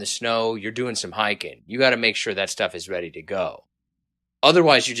going out in the snow, you're doing some hiking. You got to make sure that stuff is ready to go.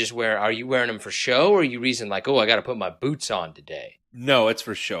 Otherwise, are you wearing them for show, or are you reason like, oh, I got to put my boots on today? No, it's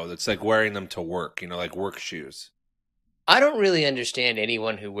for show. It's like wearing them to work, like work shoes. I don't really understand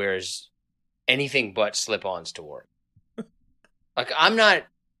anyone who wears anything but slip-ons to work. Like, I'm not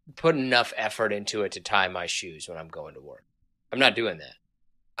putting enough effort into it to tie my shoes when I'm going to work. I'm not doing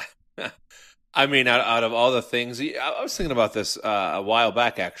that. I mean, out of all the things, I was thinking about this a while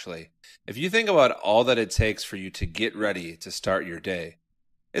back, actually. If you think about all that it takes for you to get ready to start your day,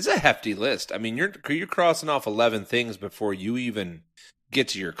 it's a hefty list. I mean, you're crossing off 11 things before you even get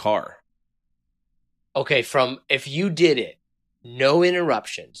to your car. Okay, if you did it, no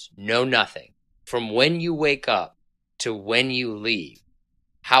interruptions, no nothing, from when you wake up to when you leave,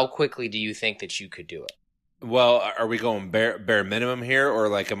 how quickly do you think that you could do it? Well, are we going bare minimum here, or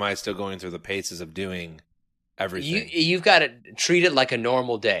like am I still going through the paces of doing everything? You've got to treat it like a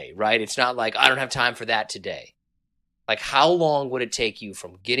normal day, right? It's not like, I don't have time for that today. Like, how long would it take you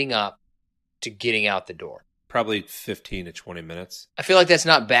from getting up to getting out the door? Probably 15 to 20 minutes. I feel like that's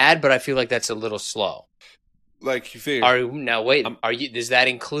not bad, but I feel like that's a little slow. Like, you figure... Does that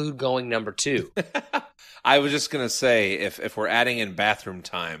include going number 2? I was just going to say, if we're adding in bathroom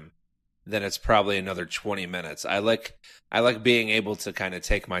time, then it's probably another 20 minutes. I like being able to kind of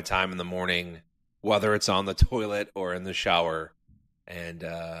take my time in the morning, whether it's on the toilet or in the shower, and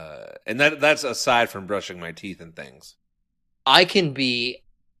that's aside from brushing my teeth and things. I can be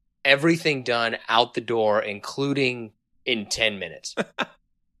everything done out the door, including in 10 minutes.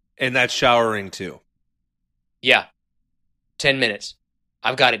 And that's showering too. Yeah, 10 minutes.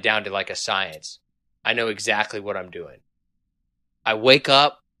 I've got it down to like a science. I know exactly what I'm doing. I wake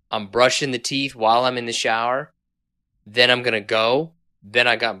up, I'm brushing the teeth while I'm in the shower, then I'm going to go, then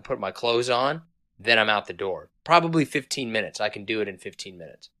I got to put my clothes on, then I'm out the door. Probably 15 minutes. I can do it in 15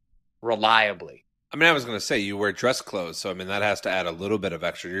 minutes. Reliably. I mean, I was going to say, you wear dress clothes, so I mean, that has to add a little bit of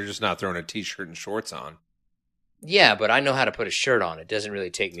extra. You're just not throwing a t-shirt and shorts on. Yeah, but I know how to put a shirt on. It doesn't really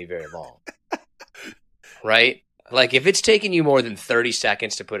take me very long. Right? Like, if it's taking you more than 30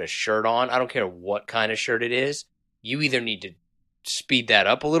 seconds to put a shirt on, I don't care what kind of shirt it is, you either need to speed that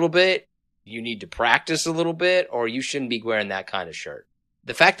up a little bit, you need to practice a little bit, or you shouldn't be wearing that kind of shirt.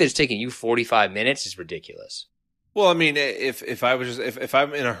 The fact that it's taking you 45 minutes is ridiculous. Well, I mean, if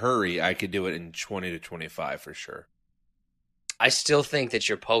I'm in a hurry, I could do it in 20 to 25 for sure. I still think that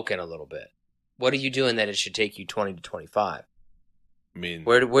you're poking a little bit. What are you doing that it should take you 20 to 25? I mean,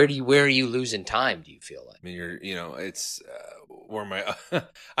 where are you losing time, do you feel like? I mean, it's where my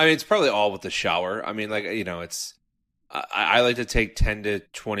I mean, it's probably all with the shower. I mean, like, it's I like to take 10 to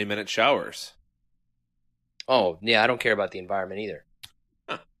 20 minute showers. Oh, yeah, I don't care about the environment either.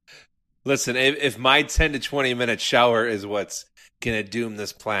 Listen, if my 10 to 20 minute shower is what's going to doom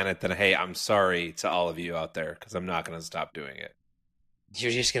this planet, then hey, I'm sorry to all of you out there because I'm not going to stop doing it.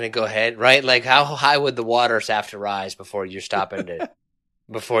 You're just going to go ahead, right? Like, how high would the waters have to rise before you're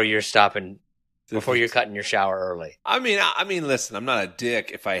before you're cutting your shower early? I mean, listen, I'm not a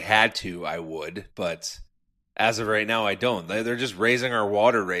dick. If I had to, I would, but as of right now, I don't. They're just raising our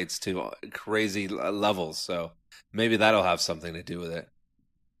water rates to crazy levels, so maybe that'll have something to do with it.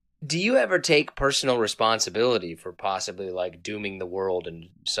 Do you ever take personal responsibility for possibly like dooming the world in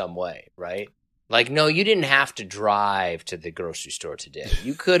some way, right? Like, no, you didn't have to drive to the grocery store today.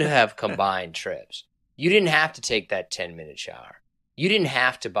 You could have combined trips. You didn't have to take that 10-minute shower. You didn't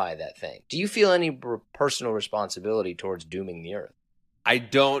have to buy that thing. Do you feel any personal responsibility towards dooming the earth? I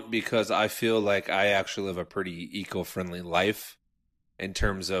don't, because I feel like I actually live a pretty eco-friendly life in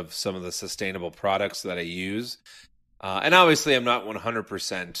terms of some of the sustainable products that I use. And obviously, I'm not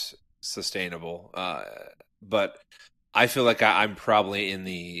 100% sustainable, but I feel like I'm probably in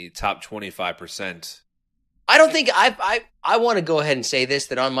the top 25%. I don't think I want to go ahead and say this,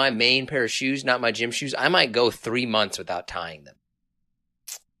 that on my main pair of shoes, not my gym shoes, I might go 3 months without tying them.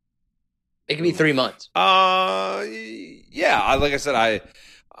 It could be 3 months. Yeah. Like I said,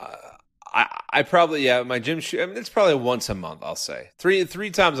 I probably, my gym shoe. I mean, it's probably once a month. I'll say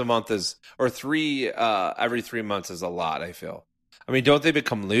three times a month every 3 months is a lot. I feel. I mean, don't they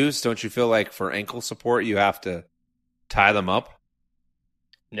become loose? Don't you feel like for ankle support you have to tie them up?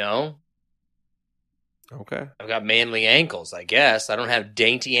 No. Okay. I've got manly ankles, I guess. I don't have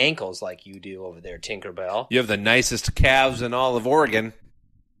dainty ankles like you do over there, Tinkerbell. You have the nicest calves in all of Oregon.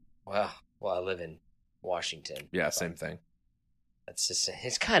 Well, I live in Washington. Yeah, same thing. That's just,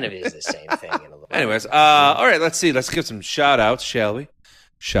 it kind of is the same thing in a little. Anyways, all right, let's see. Let's give some shout-outs, shall we?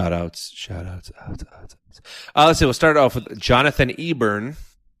 Shout-outs. Let's see. We'll start off with Jonathan Eburn,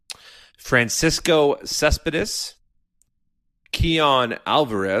 Francisco Cespedes, Keon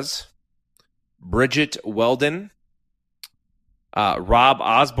Alvarez, Bridget Weldon, Rob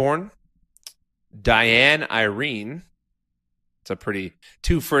Osborne, Diane Irene. It's a pretty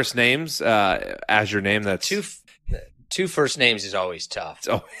two first names as your name. That's two first names is always tough.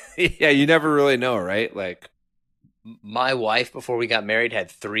 So yeah, you never really know, right? Like my wife before we got married had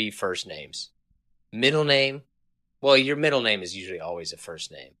 3 first names. Middle name, well, your middle name is usually always a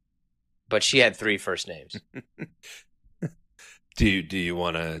first name, but she had 3 first names. Do you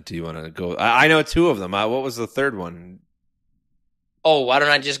want to go? I know 2 of them. What was the third one? Oh, why don't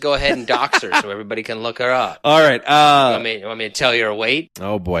I just go ahead and dox her so everybody can look her up? All right. You want me to tell you her weight?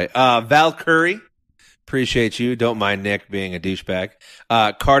 Oh boy. Val Curry. Appreciate you. Don't mind Nick being a douchebag.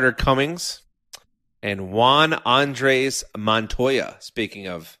 Carter Cummings and Juan Andres Montoya. Speaking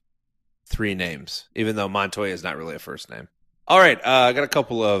of 3 names, even though Montoya is not really a first name. All right. I got a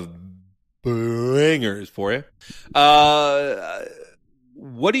couple of bangers for you.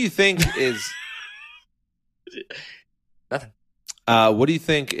 What do you think is nothing? What do you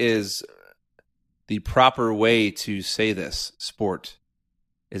think is the proper way to say this sport?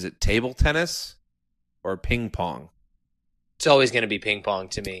 Is it table tennis or ping pong? It's always going to be ping pong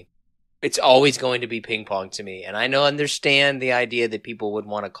to me. It's always going to be ping pong to me. And I understand the idea that people would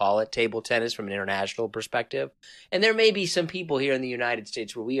want to call it table tennis from an international perspective. And there may be some people here in the United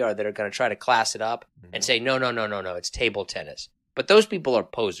States where we are that are going to try to class it up and say, no, it's table tennis. But those people are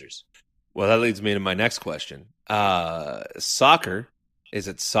posers. Well, that leads me to my next question. Soccer, is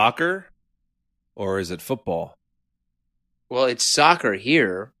it soccer or is it football? Well, it's soccer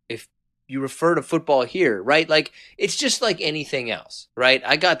here. If you refer to football here, right? Like, it's just like anything else, right?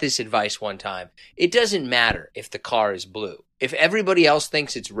 I got this advice one time. It doesn't matter if the car is blue. If everybody else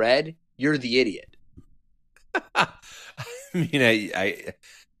thinks it's red, you're the idiot. I mean,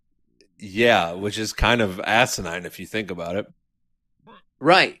 yeah, which is kind of asinine if you think about it.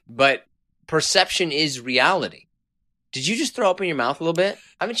 Right, but perception is reality. Did you just throw up in your mouth a little bit?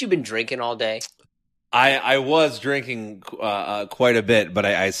 Haven't you been drinking all day? I was drinking quite a bit, but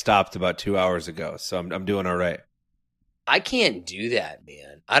I stopped about 2 hours ago, so I'm doing all right. I can't do that,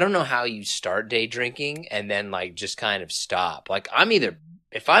 man. I don't know how you start day drinking and then like just kind of stop. Like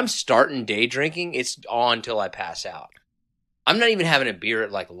if I'm starting day drinking, it's on till I pass out. I'm not even having a beer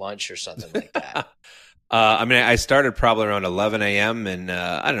at like lunch or something like that. I mean, I started probably around 11 a.m. and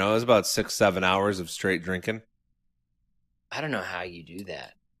I don't know, it was about 6-7 hours of straight drinking. I don't know how you do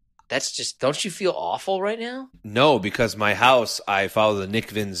that. That's just, don't you feel awful right now? No, because my house, I follow the Nick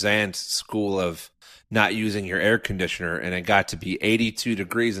Van Zandt school of not using your air conditioner, and it got to be 82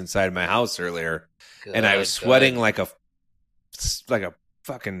 degrees inside my house earlier, and I was sweating like a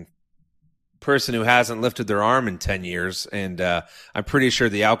fucking person who hasn't lifted their arm in 10 years, and I'm pretty sure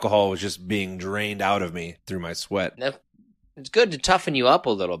the alcohol was just being drained out of me through my sweat. Now, it's good to toughen you up a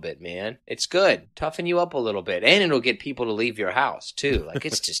little bit, man. It's good. Toughen you up a little bit, and it'll get people to leave your house, too. Like,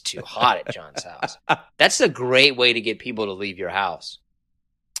 it's just too hot at John's house. That's a great way to get people to leave your house.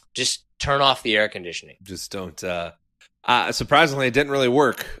 Just turn off the air conditioning. Just don't. Surprisingly, it didn't really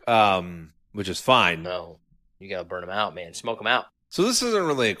work, which is fine. No, you gotta burn them out, man. Smoke them out. So this isn't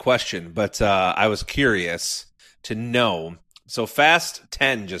really a question, but I was curious to know. So Fast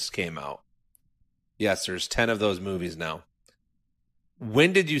 10 just came out. Yes, there's 10 of those movies now.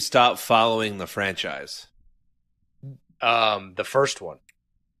 When did you stop following the franchise? The first one.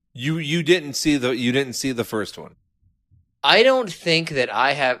 You didn't see the first one. I don't think that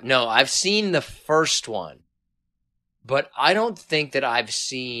I have. No, I've seen the first one, but I don't think that I've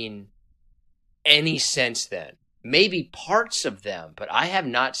seen any since then. Maybe parts of them, but I have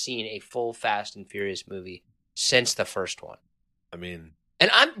not seen a full Fast and Furious movie since the first one. I mean,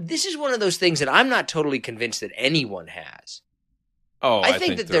 and this is one of those things that I'm not totally convinced that anyone has. Oh, I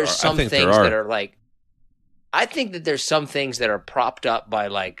think that there's some things that are like, I think that there's some things that are propped up by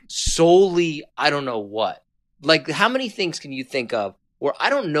like solely, I don't know what. Like, how many things can you think of where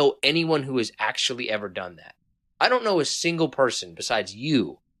I don't know anyone who has actually ever done that? I don't know a single person besides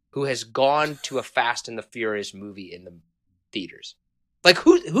you who has gone to a Fast and the Furious movie in the theaters. Like,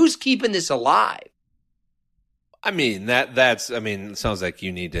 who's keeping this alive? I mean, it sounds like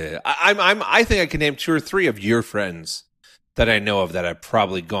you need to. I think I can name 2 or 3 of your friends that I know of that have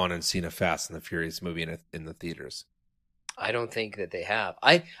probably gone and seen a Fast and the Furious movie in the theaters. I don't think that they have.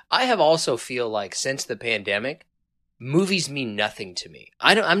 I have also feel like since the pandemic, movies mean nothing to me.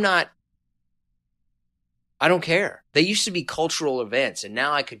 I don't care. They used to be cultural events, and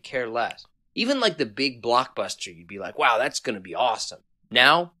now I could care less. Even like the big blockbuster, you'd be like, wow, that's going to be awesome.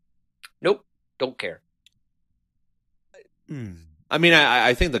 Now, nope, don't care. I mean,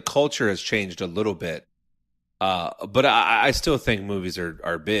 I think the culture has changed a little bit, but I still think movies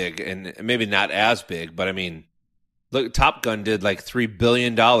are big, and maybe not as big, but I mean, look, Top Gun did like $3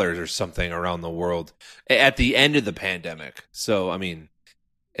 billion or something around the world at the end of the pandemic. So, I mean,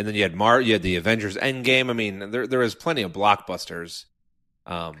 and then you had the Avengers Endgame. I mean, there was plenty of blockbusters.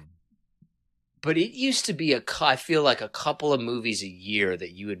 But it used to be I feel like a couple of movies a year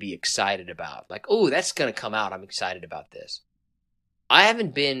that you would be excited about. Like, oh, that's going to come out. I'm excited about this. I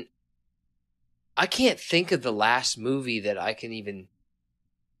can't think of the last movie that I can't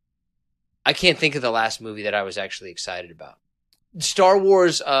think of the last movie that I was actually excited about. Star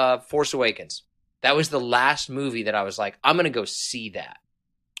Wars Force Awakens. That was the last movie that I was like, I'm going to go see that.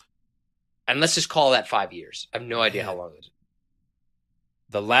 And let's just call that 5 years. I have no idea how long it is.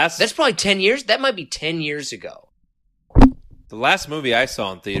 That's probably 10 years. That might be 10 years ago. The last movie I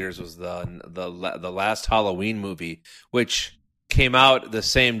saw in theaters was the last Halloween movie, which came out the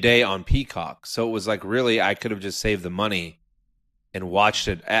same day on Peacock. So it was like, really, I could have just saved the money and watched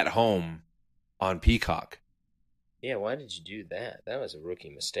it at home on Peacock. Yeah, why did you do that? That was a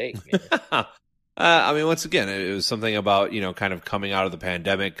rookie mistake, man. I mean, once again, it was something about, kind of coming out of the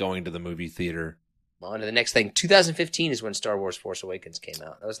pandemic, going to the movie theater. On to the next thing. 2015 is when Star Wars Force Awakens came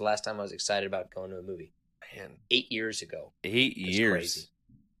out. That was the last time I was excited about going to a movie. Man, 8 years ago. 8 years. Crazy.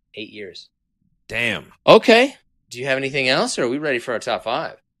 8 years. Damn. Okay. Do you have anything else, or are we ready for our top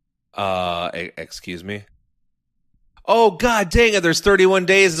 5? Excuse me? Oh, God dang it. There's 31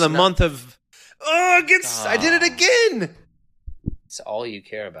 days in the month of... Oh, I did it again. It's all you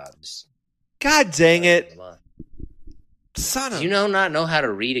care about. God dang it. Son of... Do you not know how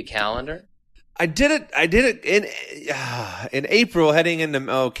to read a calendar? I did it in April heading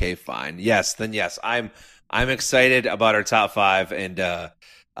into... Okay, fine. Yes, then yes. I'm excited about our top 5, and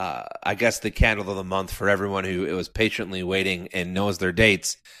I guess the candle of the month for everyone who was patiently waiting and knows their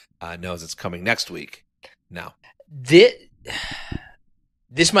dates knows it's coming next week. Now,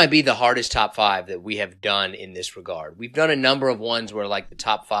 This might be the hardest top 5 that we have done in this regard. We've done a number of ones where like the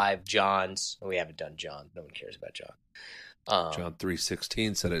top 5 Johns. We haven't done John. No one cares about John. John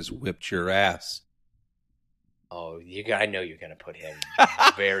 3:16 said it's whipped your ass. Oh, I know you're going to put him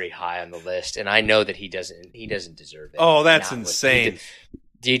very high on the list, and I know that he doesn't deserve it. Oh, that's insane.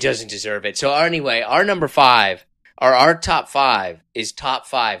 He doesn't deserve it. So anyway, our number 5, or our top 5 is top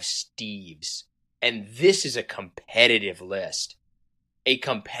 5 Steves, and this is a competitive list. A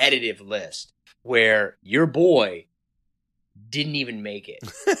competitive list where your boy didn't even make it.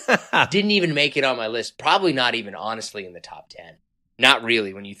 Didn't even make it on my list. Probably not even honestly in the top 10. Not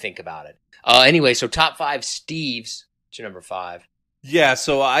really when you think about it. Anyway, so top 5 Steves. What's your number 5? Yeah,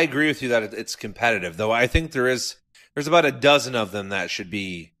 so I agree with you that it's competitive, though I think there's about a dozen of them that should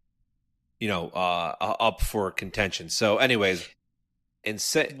be, up for contention. So anyways,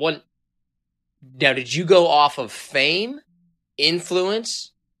 Now, did you go off of fame,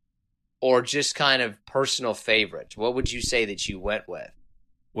 influence, or just kind of personal favorites? What would you say that you went with?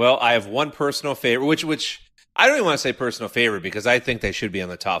 Well, I have one personal favorite, which I don't even want to say personal favorite because I think they should be on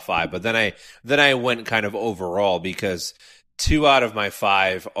the top 5. But then I went kind of overall because 2 out of my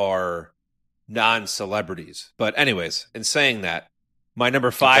 5 are non-celebrities. But anyways, in saying that, my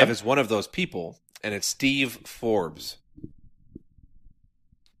number 5 is one of those people, and it's Steve Forbes.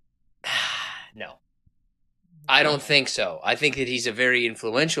 No. I don't think so. I think that he's a very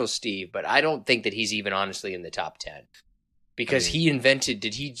influential Steve, but I don't think that he's even honestly in the top 10. Because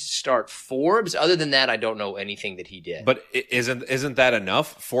did he start Forbes? Other than that, I don't know anything that he did. But isn't that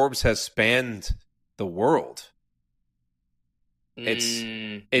enough? Forbes has spanned the world. It's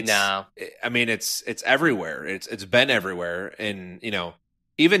no. I mean, it's everywhere. It's been everywhere, and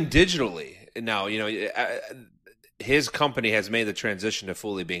even digitally. Now, his company has made the transition to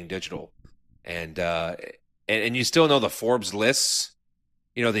fully being digital, and you still know the Forbes lists.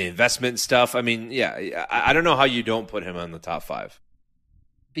 The investment stuff. I mean, yeah, I don't know how you don't put him on the top 5.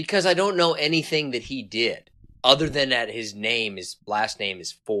 Because I don't know anything that he did, other than that his last name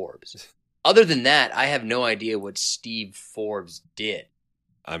is Forbes. Other than that, I have no idea what Steve Forbes did.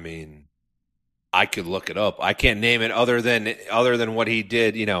 I mean, I could look it up. I can't name it other than what he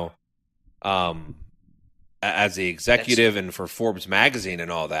did, as the executive and for Forbes magazine and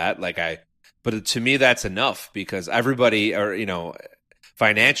all that. But to me, that's enough because everybody,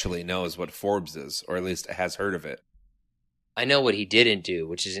 financially knows what Forbes is, or at least has heard of it. I know what he didn't do,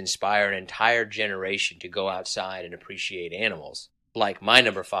 which is inspire an entire generation to go outside and appreciate animals, like my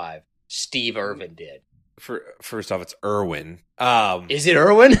number 5, Steve Irwin did. First off, it's Irwin. Is it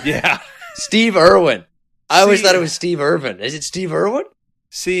Irwin? Yeah. Steve Irwin. I always thought it was Steve Irwin. Is it Steve Irwin?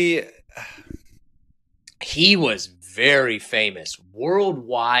 See, he was very famous,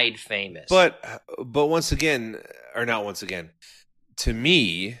 worldwide famous. But once again, or not once again, to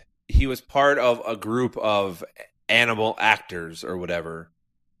me, he was part of a group of animal actors or whatever,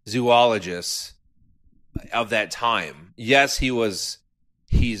 zoologists of that time. Yes, he's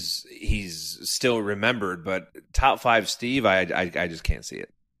still remembered, but top 5 Steve, I just can't see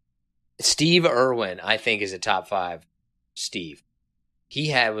it. Steve Irwin, I think, is a top 5 Steve.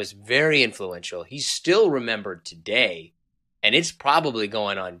 He was very influential. He's still remembered today, and it's probably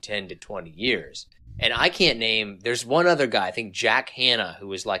going on 10 to 20 years. And I can't name, there's one other guy, I think Jack Hanna, who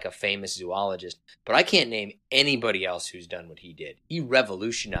was like a famous zoologist, but I can't name anybody else who's done what he did. He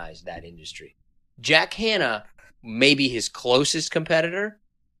revolutionized that industry. Jack Hanna may be his closest competitor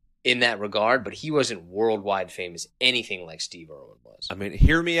in that regard, but he wasn't worldwide famous anything like Steve Irwin was. I mean,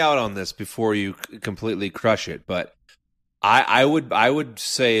 hear me out on this before you completely crush it, but I would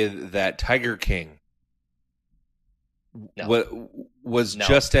say that Tiger King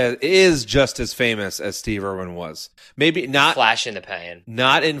is just as famous as Steve Irwin was. Maybe not flash in the pan,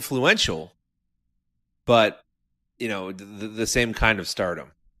 not influential, but the same kind of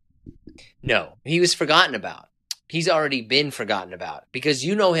stardom. No, he was forgotten about. He's already been forgotten about because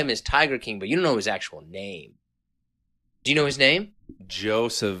you know him as Tiger King, but you don't know his actual name. Do you know his name? Joe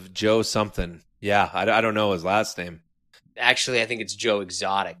something. Yeah, I don't know his last name. Actually, I think it's Joe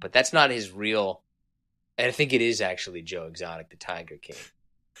Exotic, but that's not his real. And I think it is actually Joe Exotic, the Tiger King.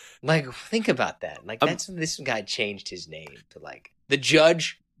 Think about that. This guy changed his name to the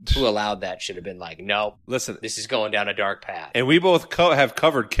judge who allowed that should have been no. Listen, this is going down a dark path. And we both have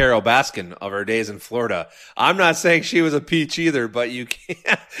covered Carol Baskin of our days in Florida. I'm not saying she was a peach either, but you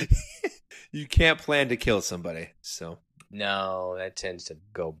can't plan to kill somebody. So no, that tends to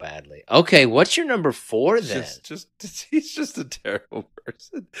go badly. Okay, what's your number 4 then? He's just a terrible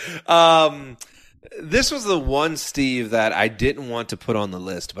person. This was the one Steve that I didn't want to put on the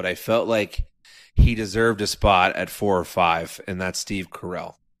list, but I felt like he deserved a spot at 4 or 5, and that's Steve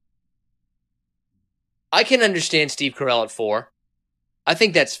Carell. I can understand Steve Carell at 4. I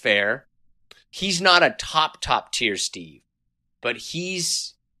think that's fair. He's not a top tier Steve, but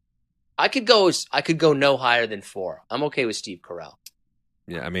I could go no higher than 4. I'm okay with Steve Carell.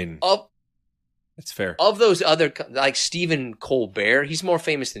 Yeah, I mean, it's fair. Of those other, like Stephen Colbert, he's more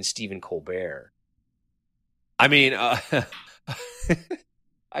famous than Stephen Colbert. I mean, I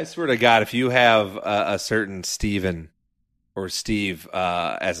swear to God, if you have a certain Steven or Steve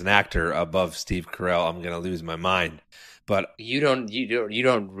as an actor above Steve Carell, I'm going to lose my mind. But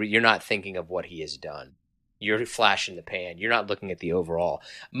you're not thinking of what he has done. You're flash in the pan. You're not looking at the overall.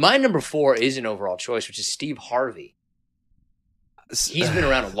 My number 4 is an overall choice, which is Steve Harvey. He's been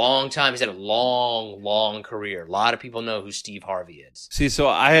around a long time. He's had a long career. A lot of people know who Steve Harvey is. See, so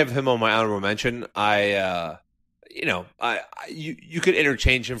I have him on my honorable mention. You could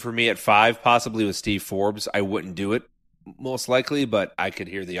interchange him for me at 5, possibly with Steve Forbes. I wouldn't do it most likely, but I could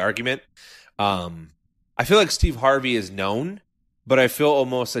hear the argument. I feel like Steve Harvey is known, but I feel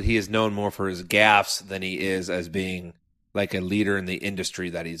almost that he is known more for his gaffes than he is as being like a leader in the industry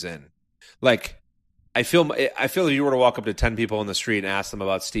that he's in. Like, I feel if you were to walk up to 10 people on the street and ask them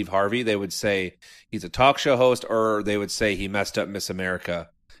about Steve Harvey, they would say he's a talk show host, or they would say he messed up Miss America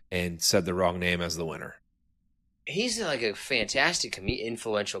and said the wrong name as the winner. He's like a fantastic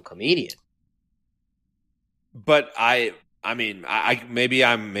influential comedian. But I mean, maybe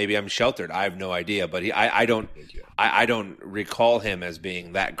I'm sheltered. I have no idea, but I don't recall him as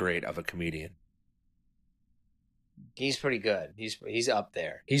being that great of a comedian. He's pretty good. He's up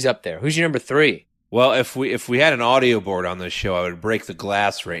there. He's up there. Who's your number 3? Well, if we had an audio board on this show, I would break the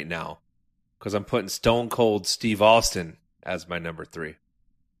glass right now because I'm putting Stone Cold Steve Austin as my number 3.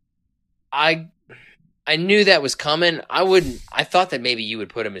 I knew that was coming. I thought that maybe you would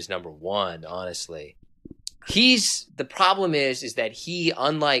put him as number 1, honestly. The problem is that he,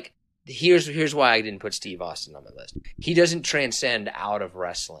 unlike, here's why I didn't put Steve Austin on my list. He doesn't transcend out of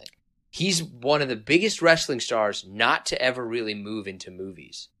wrestling. He's one of the biggest wrestling stars not to ever really move into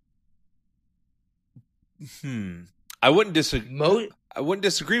movies. I wouldn't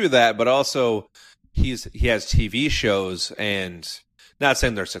disagree with that, but also he has TV shows, and not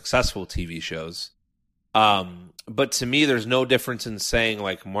saying they're successful TV shows. But to me, there's no difference in saying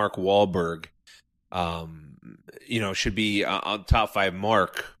like Mark Wahlberg, should be on top 5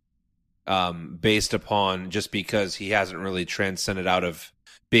 mark, based upon just because he hasn't really transcended out of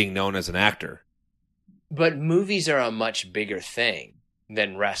being known as an actor. But movies are a much bigger thing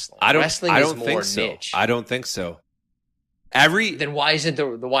than wrestling. Wrestling is more think so. niche. I don't think so. Then why isn't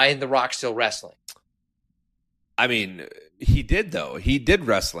the Rock still wrestling? I mean, he did though. He did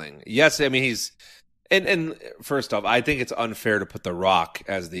wrestling. Yes, I mean he's. And first off, I think it's unfair to put The Rock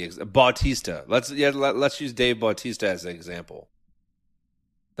as the Bautista. Let's use Dave Bautista as an example.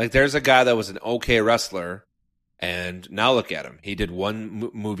 Like, there's a guy that was an okay wrestler, and now look at him. He did one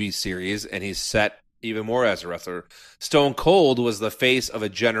movie series, and he's set even more as a wrestler. Stone Cold was the face of a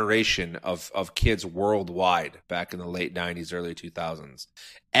generation of kids worldwide back in the late 90s, early 2000s.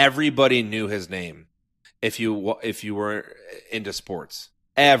 Everybody knew his name if you were into sports.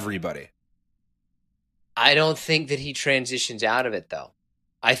 Everybody. I don't think that he transitions out of it, though.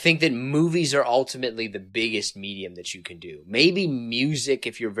 I think that movies are ultimately the biggest medium that you can do. Maybe music,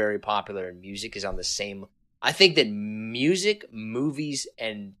 if you're very popular in music, is on the same. I think that music, movies,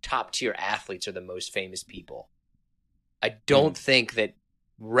 and top-tier athletes are the most famous people. I don't think that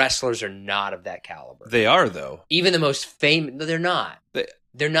wrestlers are not of that caliber. They are, though. Even the most famous. No, they're not.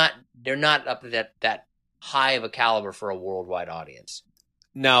 They're not up to that high of a caliber for a worldwide audience.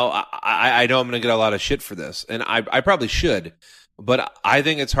 Now, I know I'm going to get a lot of shit for this, and I probably should, but I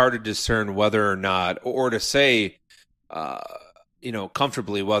think it's hard to discern whether or not, or to say,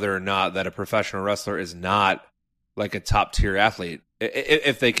 comfortably whether or not that a professional wrestler is not like a top-tier athlete,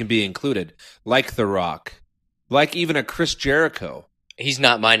 if they can be included, like The Rock, like even a Chris Jericho. He's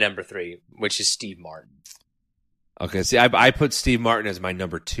not my number 3, which is Steve Martin. Okay, see, I put Steve Martin as my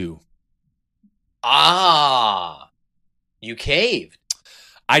number 2. You caved.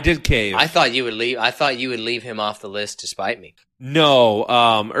 I did cave. I thought you would leave him off the list to spite me. No.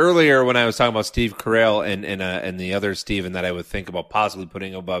 Earlier when I was talking about Steve Carell and the other Steven that I would think about possibly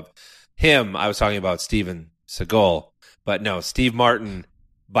putting above him, I was talking about Steven Seagal. But no, Steve Martin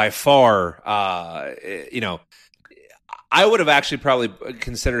by far. I would have actually probably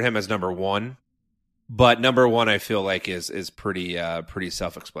considered him as number 1, but number 1 I feel like is pretty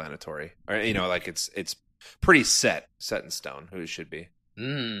self-explanatory. Or, like it's pretty set in stone who it should be.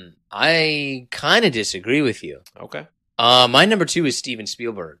 I kind of disagree with you. Okay. My number 2 is Steven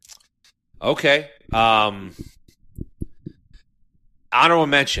Spielberg. Okay. Honorable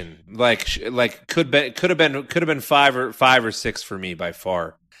mention, like could have been five or six for me by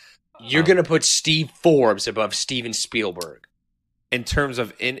far. You're gonna put Steve Forbes above Steven Spielberg in terms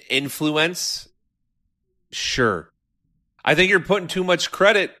of influence. Sure, I think you're putting too much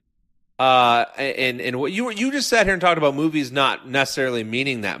credit in what you just sat here and talked about movies not necessarily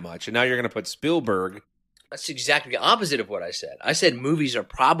meaning that much, and now you're gonna put Spielberg. That's exactly the opposite of what I said. I said movies are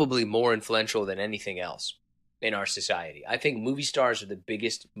probably more influential than anything else in our society. I think movie stars are the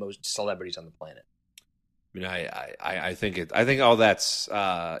biggest, most celebrities on the planet. I mean, I think all that's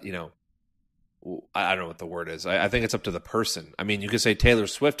I don't know what the word is. I think it's up to the person. I mean, you could say Taylor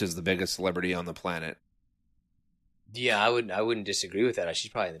Swift is the biggest celebrity on the planet. Yeah, I wouldn't disagree with that. She's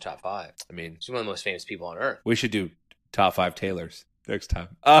probably in the top 5. I mean, she's one of the most famous people on earth. We should do top 5 Taylors next time.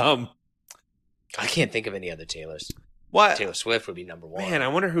 I can't think of any other Taylors. What? Taylor Swift would be number 1. Man, I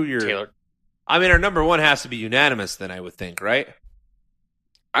wonder who your Taylor. I mean, our number 1 has to be unanimous then, I would think, right?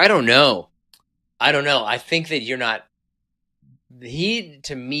 I don't know. I think that you're not. He,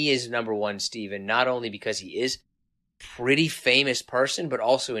 to me, is number 1, Steven, not only because he is a pretty famous person, but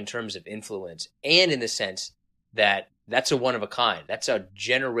also in terms of influence and in the sense that that's a one of a kind. That's a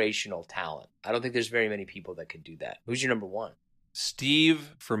generational talent. I don't think there's very many people that could do that. Who's your number 1?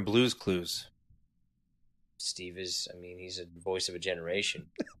 Steve from Blue's Clues. Steve is, I mean, he's a voice of a generation.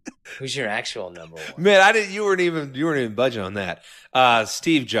 Who's your actual number 1? Man, you weren't even budging on that.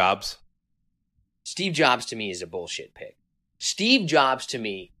 Steve Jobs. Steve Jobs to me is a bullshit pick. Steve Jobs to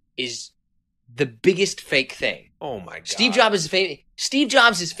me is the biggest fake thing. Oh my god. Steve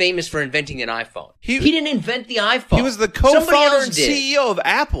Jobs is famous for inventing an iPhone. He didn't invent the iPhone. He was the co-founder and CEO of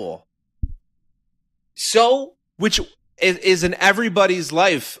Apple. So, which is in everybody's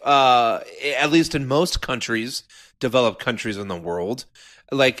life, at least in most countries, developed countries in the world.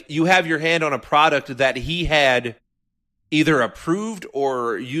 Like, you have your hand on a product that he had either approved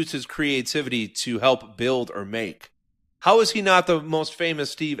or used his creativity to help build or make. How is he not the most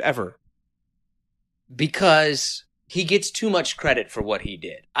famous Steve ever? Because he gets too much credit for what he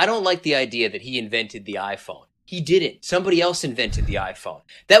did. I don't like the idea that he invented the iPhone. He didn't. Somebody else invented the iPhone.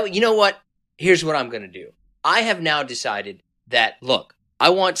 You know what? Here's what I'm going to do. I have now decided that, look, I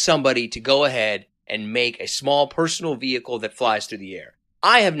want somebody to go ahead and make a small personal vehicle that flies through the air.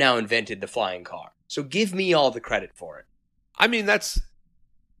 I have now invented the flying car. So give me all the credit for it. I mean, I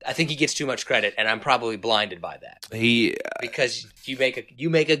think he gets too much credit, and I'm probably blinded by that. Because you make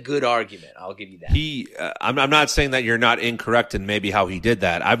a good argument. I'll give you that. I'm not saying that you're not incorrect in maybe how he did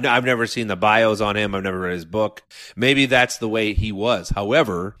that. I've never seen the bios on him. I've never read his book. Maybe that's the way he was.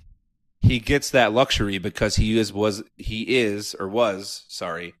 However, he gets that luxury because he was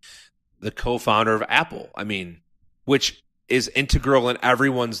the co-founder of Apple. I mean, which is integral in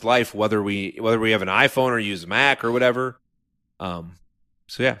everyone's life, whether we have an iPhone or use Mac or whatever.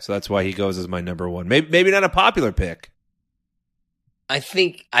 So that's why he goes as my number 1. Maybe not a popular pick. I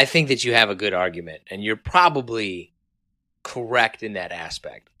think that you have a good argument, and you're probably correct in that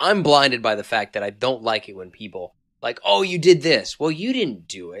aspect. I'm blinded by the fact that I don't like it when people like, oh, you did this. Well, you didn't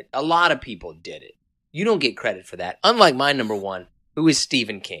do it. A lot of people did it. You don't get credit for that. Unlike my number 1, who is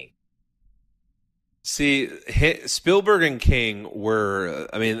Stephen King. See, Spielberg and King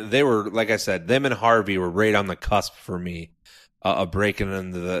they were, like I said, them and Harvey were right on the cusp for me. Breaking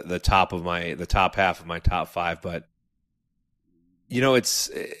into the top half of my top 5, but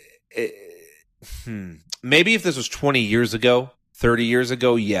maybe if this was 20 years ago, 30 years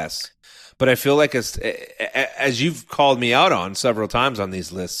ago, yes, but I feel like as you've called me out on several times on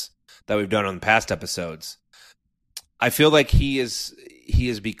these lists that we've done on past episodes, I feel like he is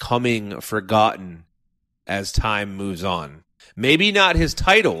becoming forgotten as time moves on. Maybe not his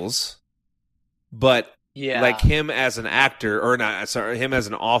titles, but like him as an actor, him as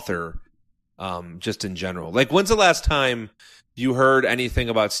an author, just in general. Like, when's the last time you heard anything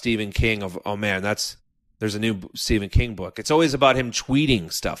about Stephen King of, oh man, there's a new Stephen King book? It's always about him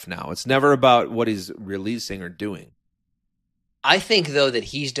tweeting stuff now. It's never about what he's releasing or doing. I think, though, that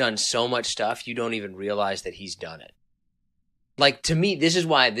he's done so much stuff, you don't even realize that he's done it. Like, to me, this is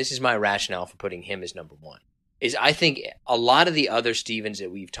my rationale for putting him as number 1. Is I think a lot of the other Stevens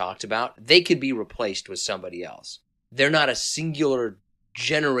that we've talked about, they could be replaced with somebody else. They're not a singular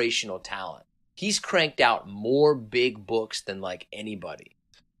generational talent. He's cranked out more big books than like anybody.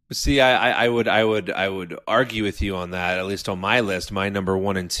 See, I would argue with you on that. At least on my list, my number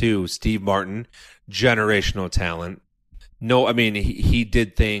 1 and 2, Steve Martin, generational talent. No, I mean he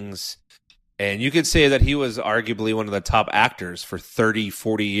did things, and you could say that he was arguably one of the top actors for 30,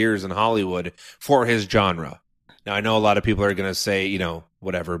 40 years in Hollywood for his genre. Now, I know a lot of people are going to say,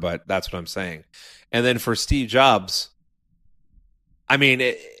 whatever, but that's what I'm saying. And then for Steve Jobs, I mean,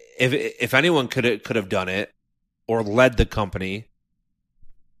 if anyone could have done it or led the company,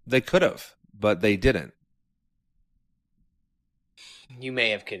 they could have, but they didn't. You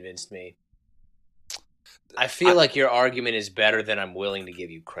may have convinced me. I feel like your argument is better than I'm willing to give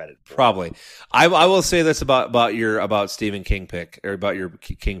you credit for. Probably. I will say this about Stephen King pick, or about your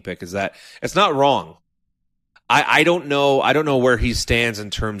King pick, is that it's not wrong. I don't know where he stands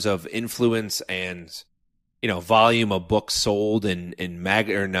in terms of influence and, you know, volume of books sold and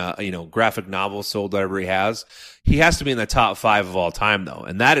graphic novels sold, whatever he has. He has to be in the top 5 of all time, though,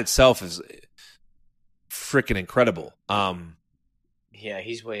 and that itself is freaking incredible. Yeah,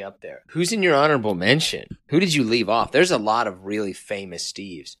 he's way up there. Who's in your honorable mention? Who did you leave off? There's a lot of really famous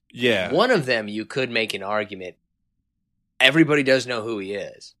Steves. Yeah. One of them, you could make an argument. Everybody does know who he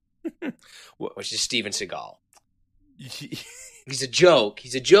is, which is Steven Seagal. He's a joke.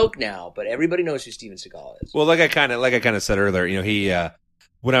 He's a joke now, but everybody knows who Steven Seagal is. Well, like I kind of said earlier, you know, he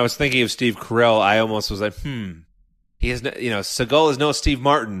when I was thinking of Steve Carell, I almost was like, he is, Seagal is no Steve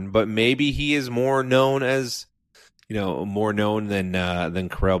Martin, but maybe he is more known as, than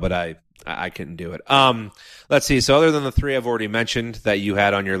Carell, but I couldn't do it. Let's see. So other than the 3 I've already mentioned that you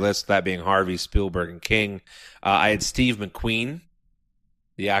had on your list, that being Harvey, Spielberg, and King, I had Steve McQueen,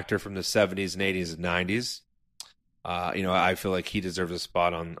 the actor from the 70s and 80s and 90s. I feel like he deserves a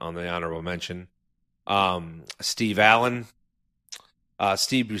spot on the honorable mention. Steve Allen,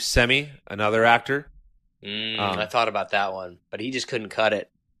 Steve Buscemi, another actor. I thought about that one, but he just couldn't cut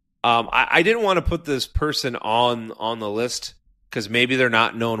it. I didn't want to put this person on the list because maybe they're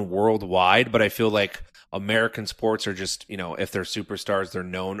not known worldwide, but I feel like American sports are just, if they're superstars, they're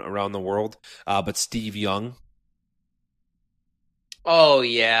known around the world. But Steve Young. Oh,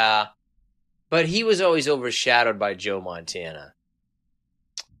 yeah. But he was always overshadowed by Joe Montana.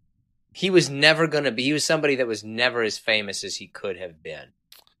 He was somebody that was never as famous as he could have been.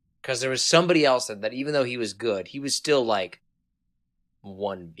 Because there was somebody else that even though he was good, he was still like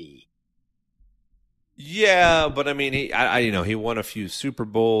 1B. Yeah, but I mean, he won a few Super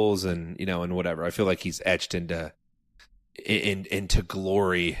Bowls and whatever. I feel like he's etched into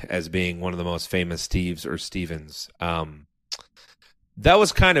glory as being one of the most famous Steves or Stevens. That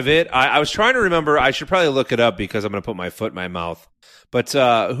was kind of it. I was trying to remember. I should probably look it up because I'm going to put my foot in my mouth. But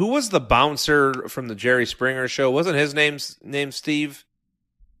who was the bouncer from the Jerry Springer show? Wasn't his name Steve?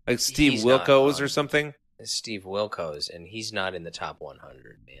 Like Steve Wilkos or something? Steve Wilkos, and he's not in the top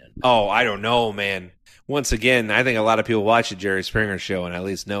 100, man. Oh, I don't know, man. Once again, I think a lot of people watch the Jerry Springer show and at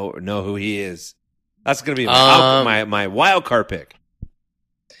least know who he is. That's going to be my wild card pick.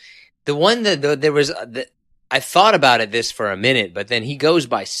 The one that there was... I thought about this for a minute, but then he goes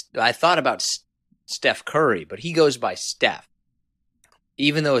by... I thought about Steph Curry, but he goes by Steph.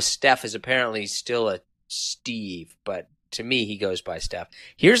 Even though Steph is apparently still a Steve, but to me, he goes by Steph.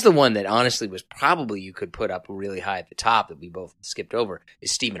 Here's the one that honestly was probably you could put up really high at the top that we both skipped over,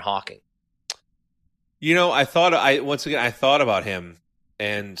 is Stephen Hawking. I thought about him,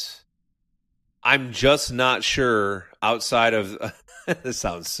 and I'm just not sure outside of... This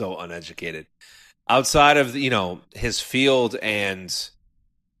sounds so uneducated. Outside of his field and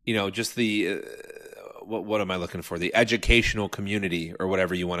just the what am I looking for, the educational community or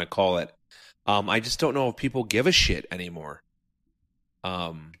whatever you want to call it, I just don't know if people give a shit anymore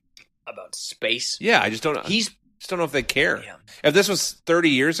about space. Yeah, I just don't. Just don't know if they care. Yeah. If this was 30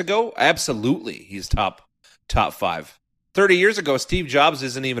 years ago, absolutely, he's top 5. 30 years ago, Steve Jobs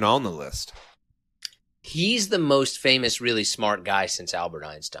isn't even on the list. He's the most famous, really smart guy since Albert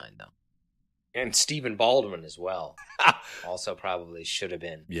Einstein, though. And Stephen Baldwin as well. Also probably should have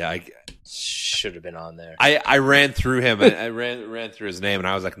been. Yeah. Should have been on there. I ran through him. I ran through his name, and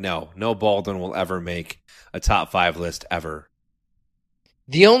I was like, no Baldwin will ever make a top 5 list ever.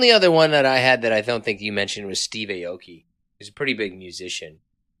 The only other one that I had that I don't think you mentioned was Steve Aoki. He's a pretty big musician.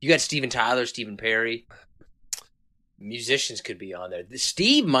 You got Steven Tyler, Stephen Perry. Musicians could be on there.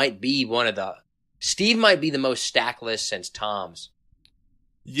 Steve might be the most stacked list since Tom's.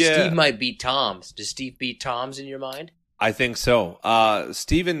 Yeah. Steve might beat Tom's. Does Steve beat Tom's in your mind? I think so.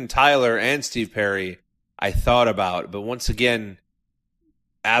 Steven Tyler and Steve Perry, I thought about, but once again,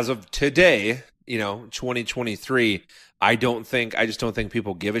 as of today, 2023, I just don't think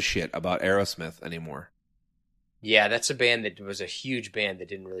people give a shit about Aerosmith anymore. Yeah, that's a band that was a huge band that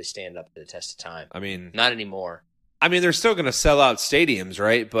didn't really stand up to the test of time. I mean, not anymore. I mean, they're still going to sell out stadiums,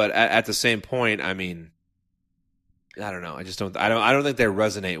 right? But at the same point, I mean, I don't know. I don't think they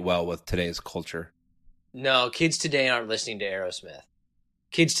resonate well with today's culture. No, kids today aren't listening to Aerosmith.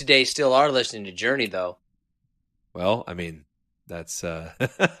 Kids today still are listening to Journey, though. Well, I mean, That's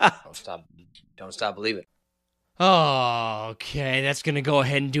Don't stop believing. Okay, that's going to go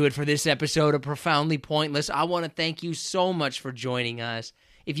ahead and do it for this episode of Profoundly Pointless. I want to thank you so much for joining us.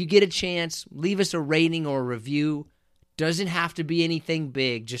 If you get a chance, leave us a rating or a review. Doesn't have to be anything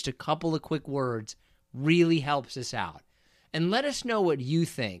big, just a couple of quick words really helps us out. And let us know what you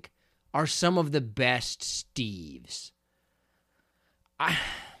think are some of the best Steves.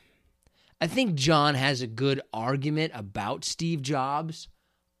 I think John has a good argument about Steve Jobs.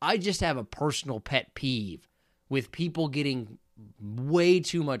 I just have a personal pet peeve with people getting way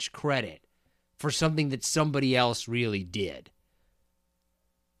too much credit for something that somebody else really did.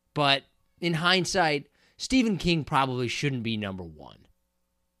 But in hindsight, Stephen King probably shouldn't be number one.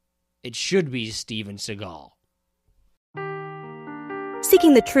 It should be Steven Seagal.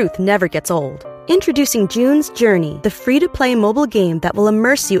 Seeking the truth never gets old. Introducing June's Journey, the free-to-play mobile game that will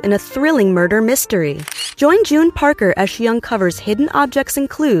immerse you in a thrilling murder mystery. Join June Parker as she uncovers hidden objects and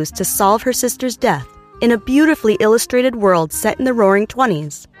clues to solve her sister's death in a beautifully illustrated world set in the Roaring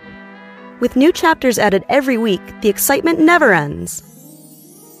 '20s. With new chapters added every week, the excitement never ends.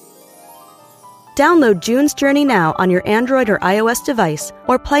 Download June's Journey now on your Android or iOS device,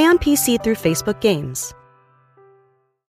 or play on PC through Facebook Games.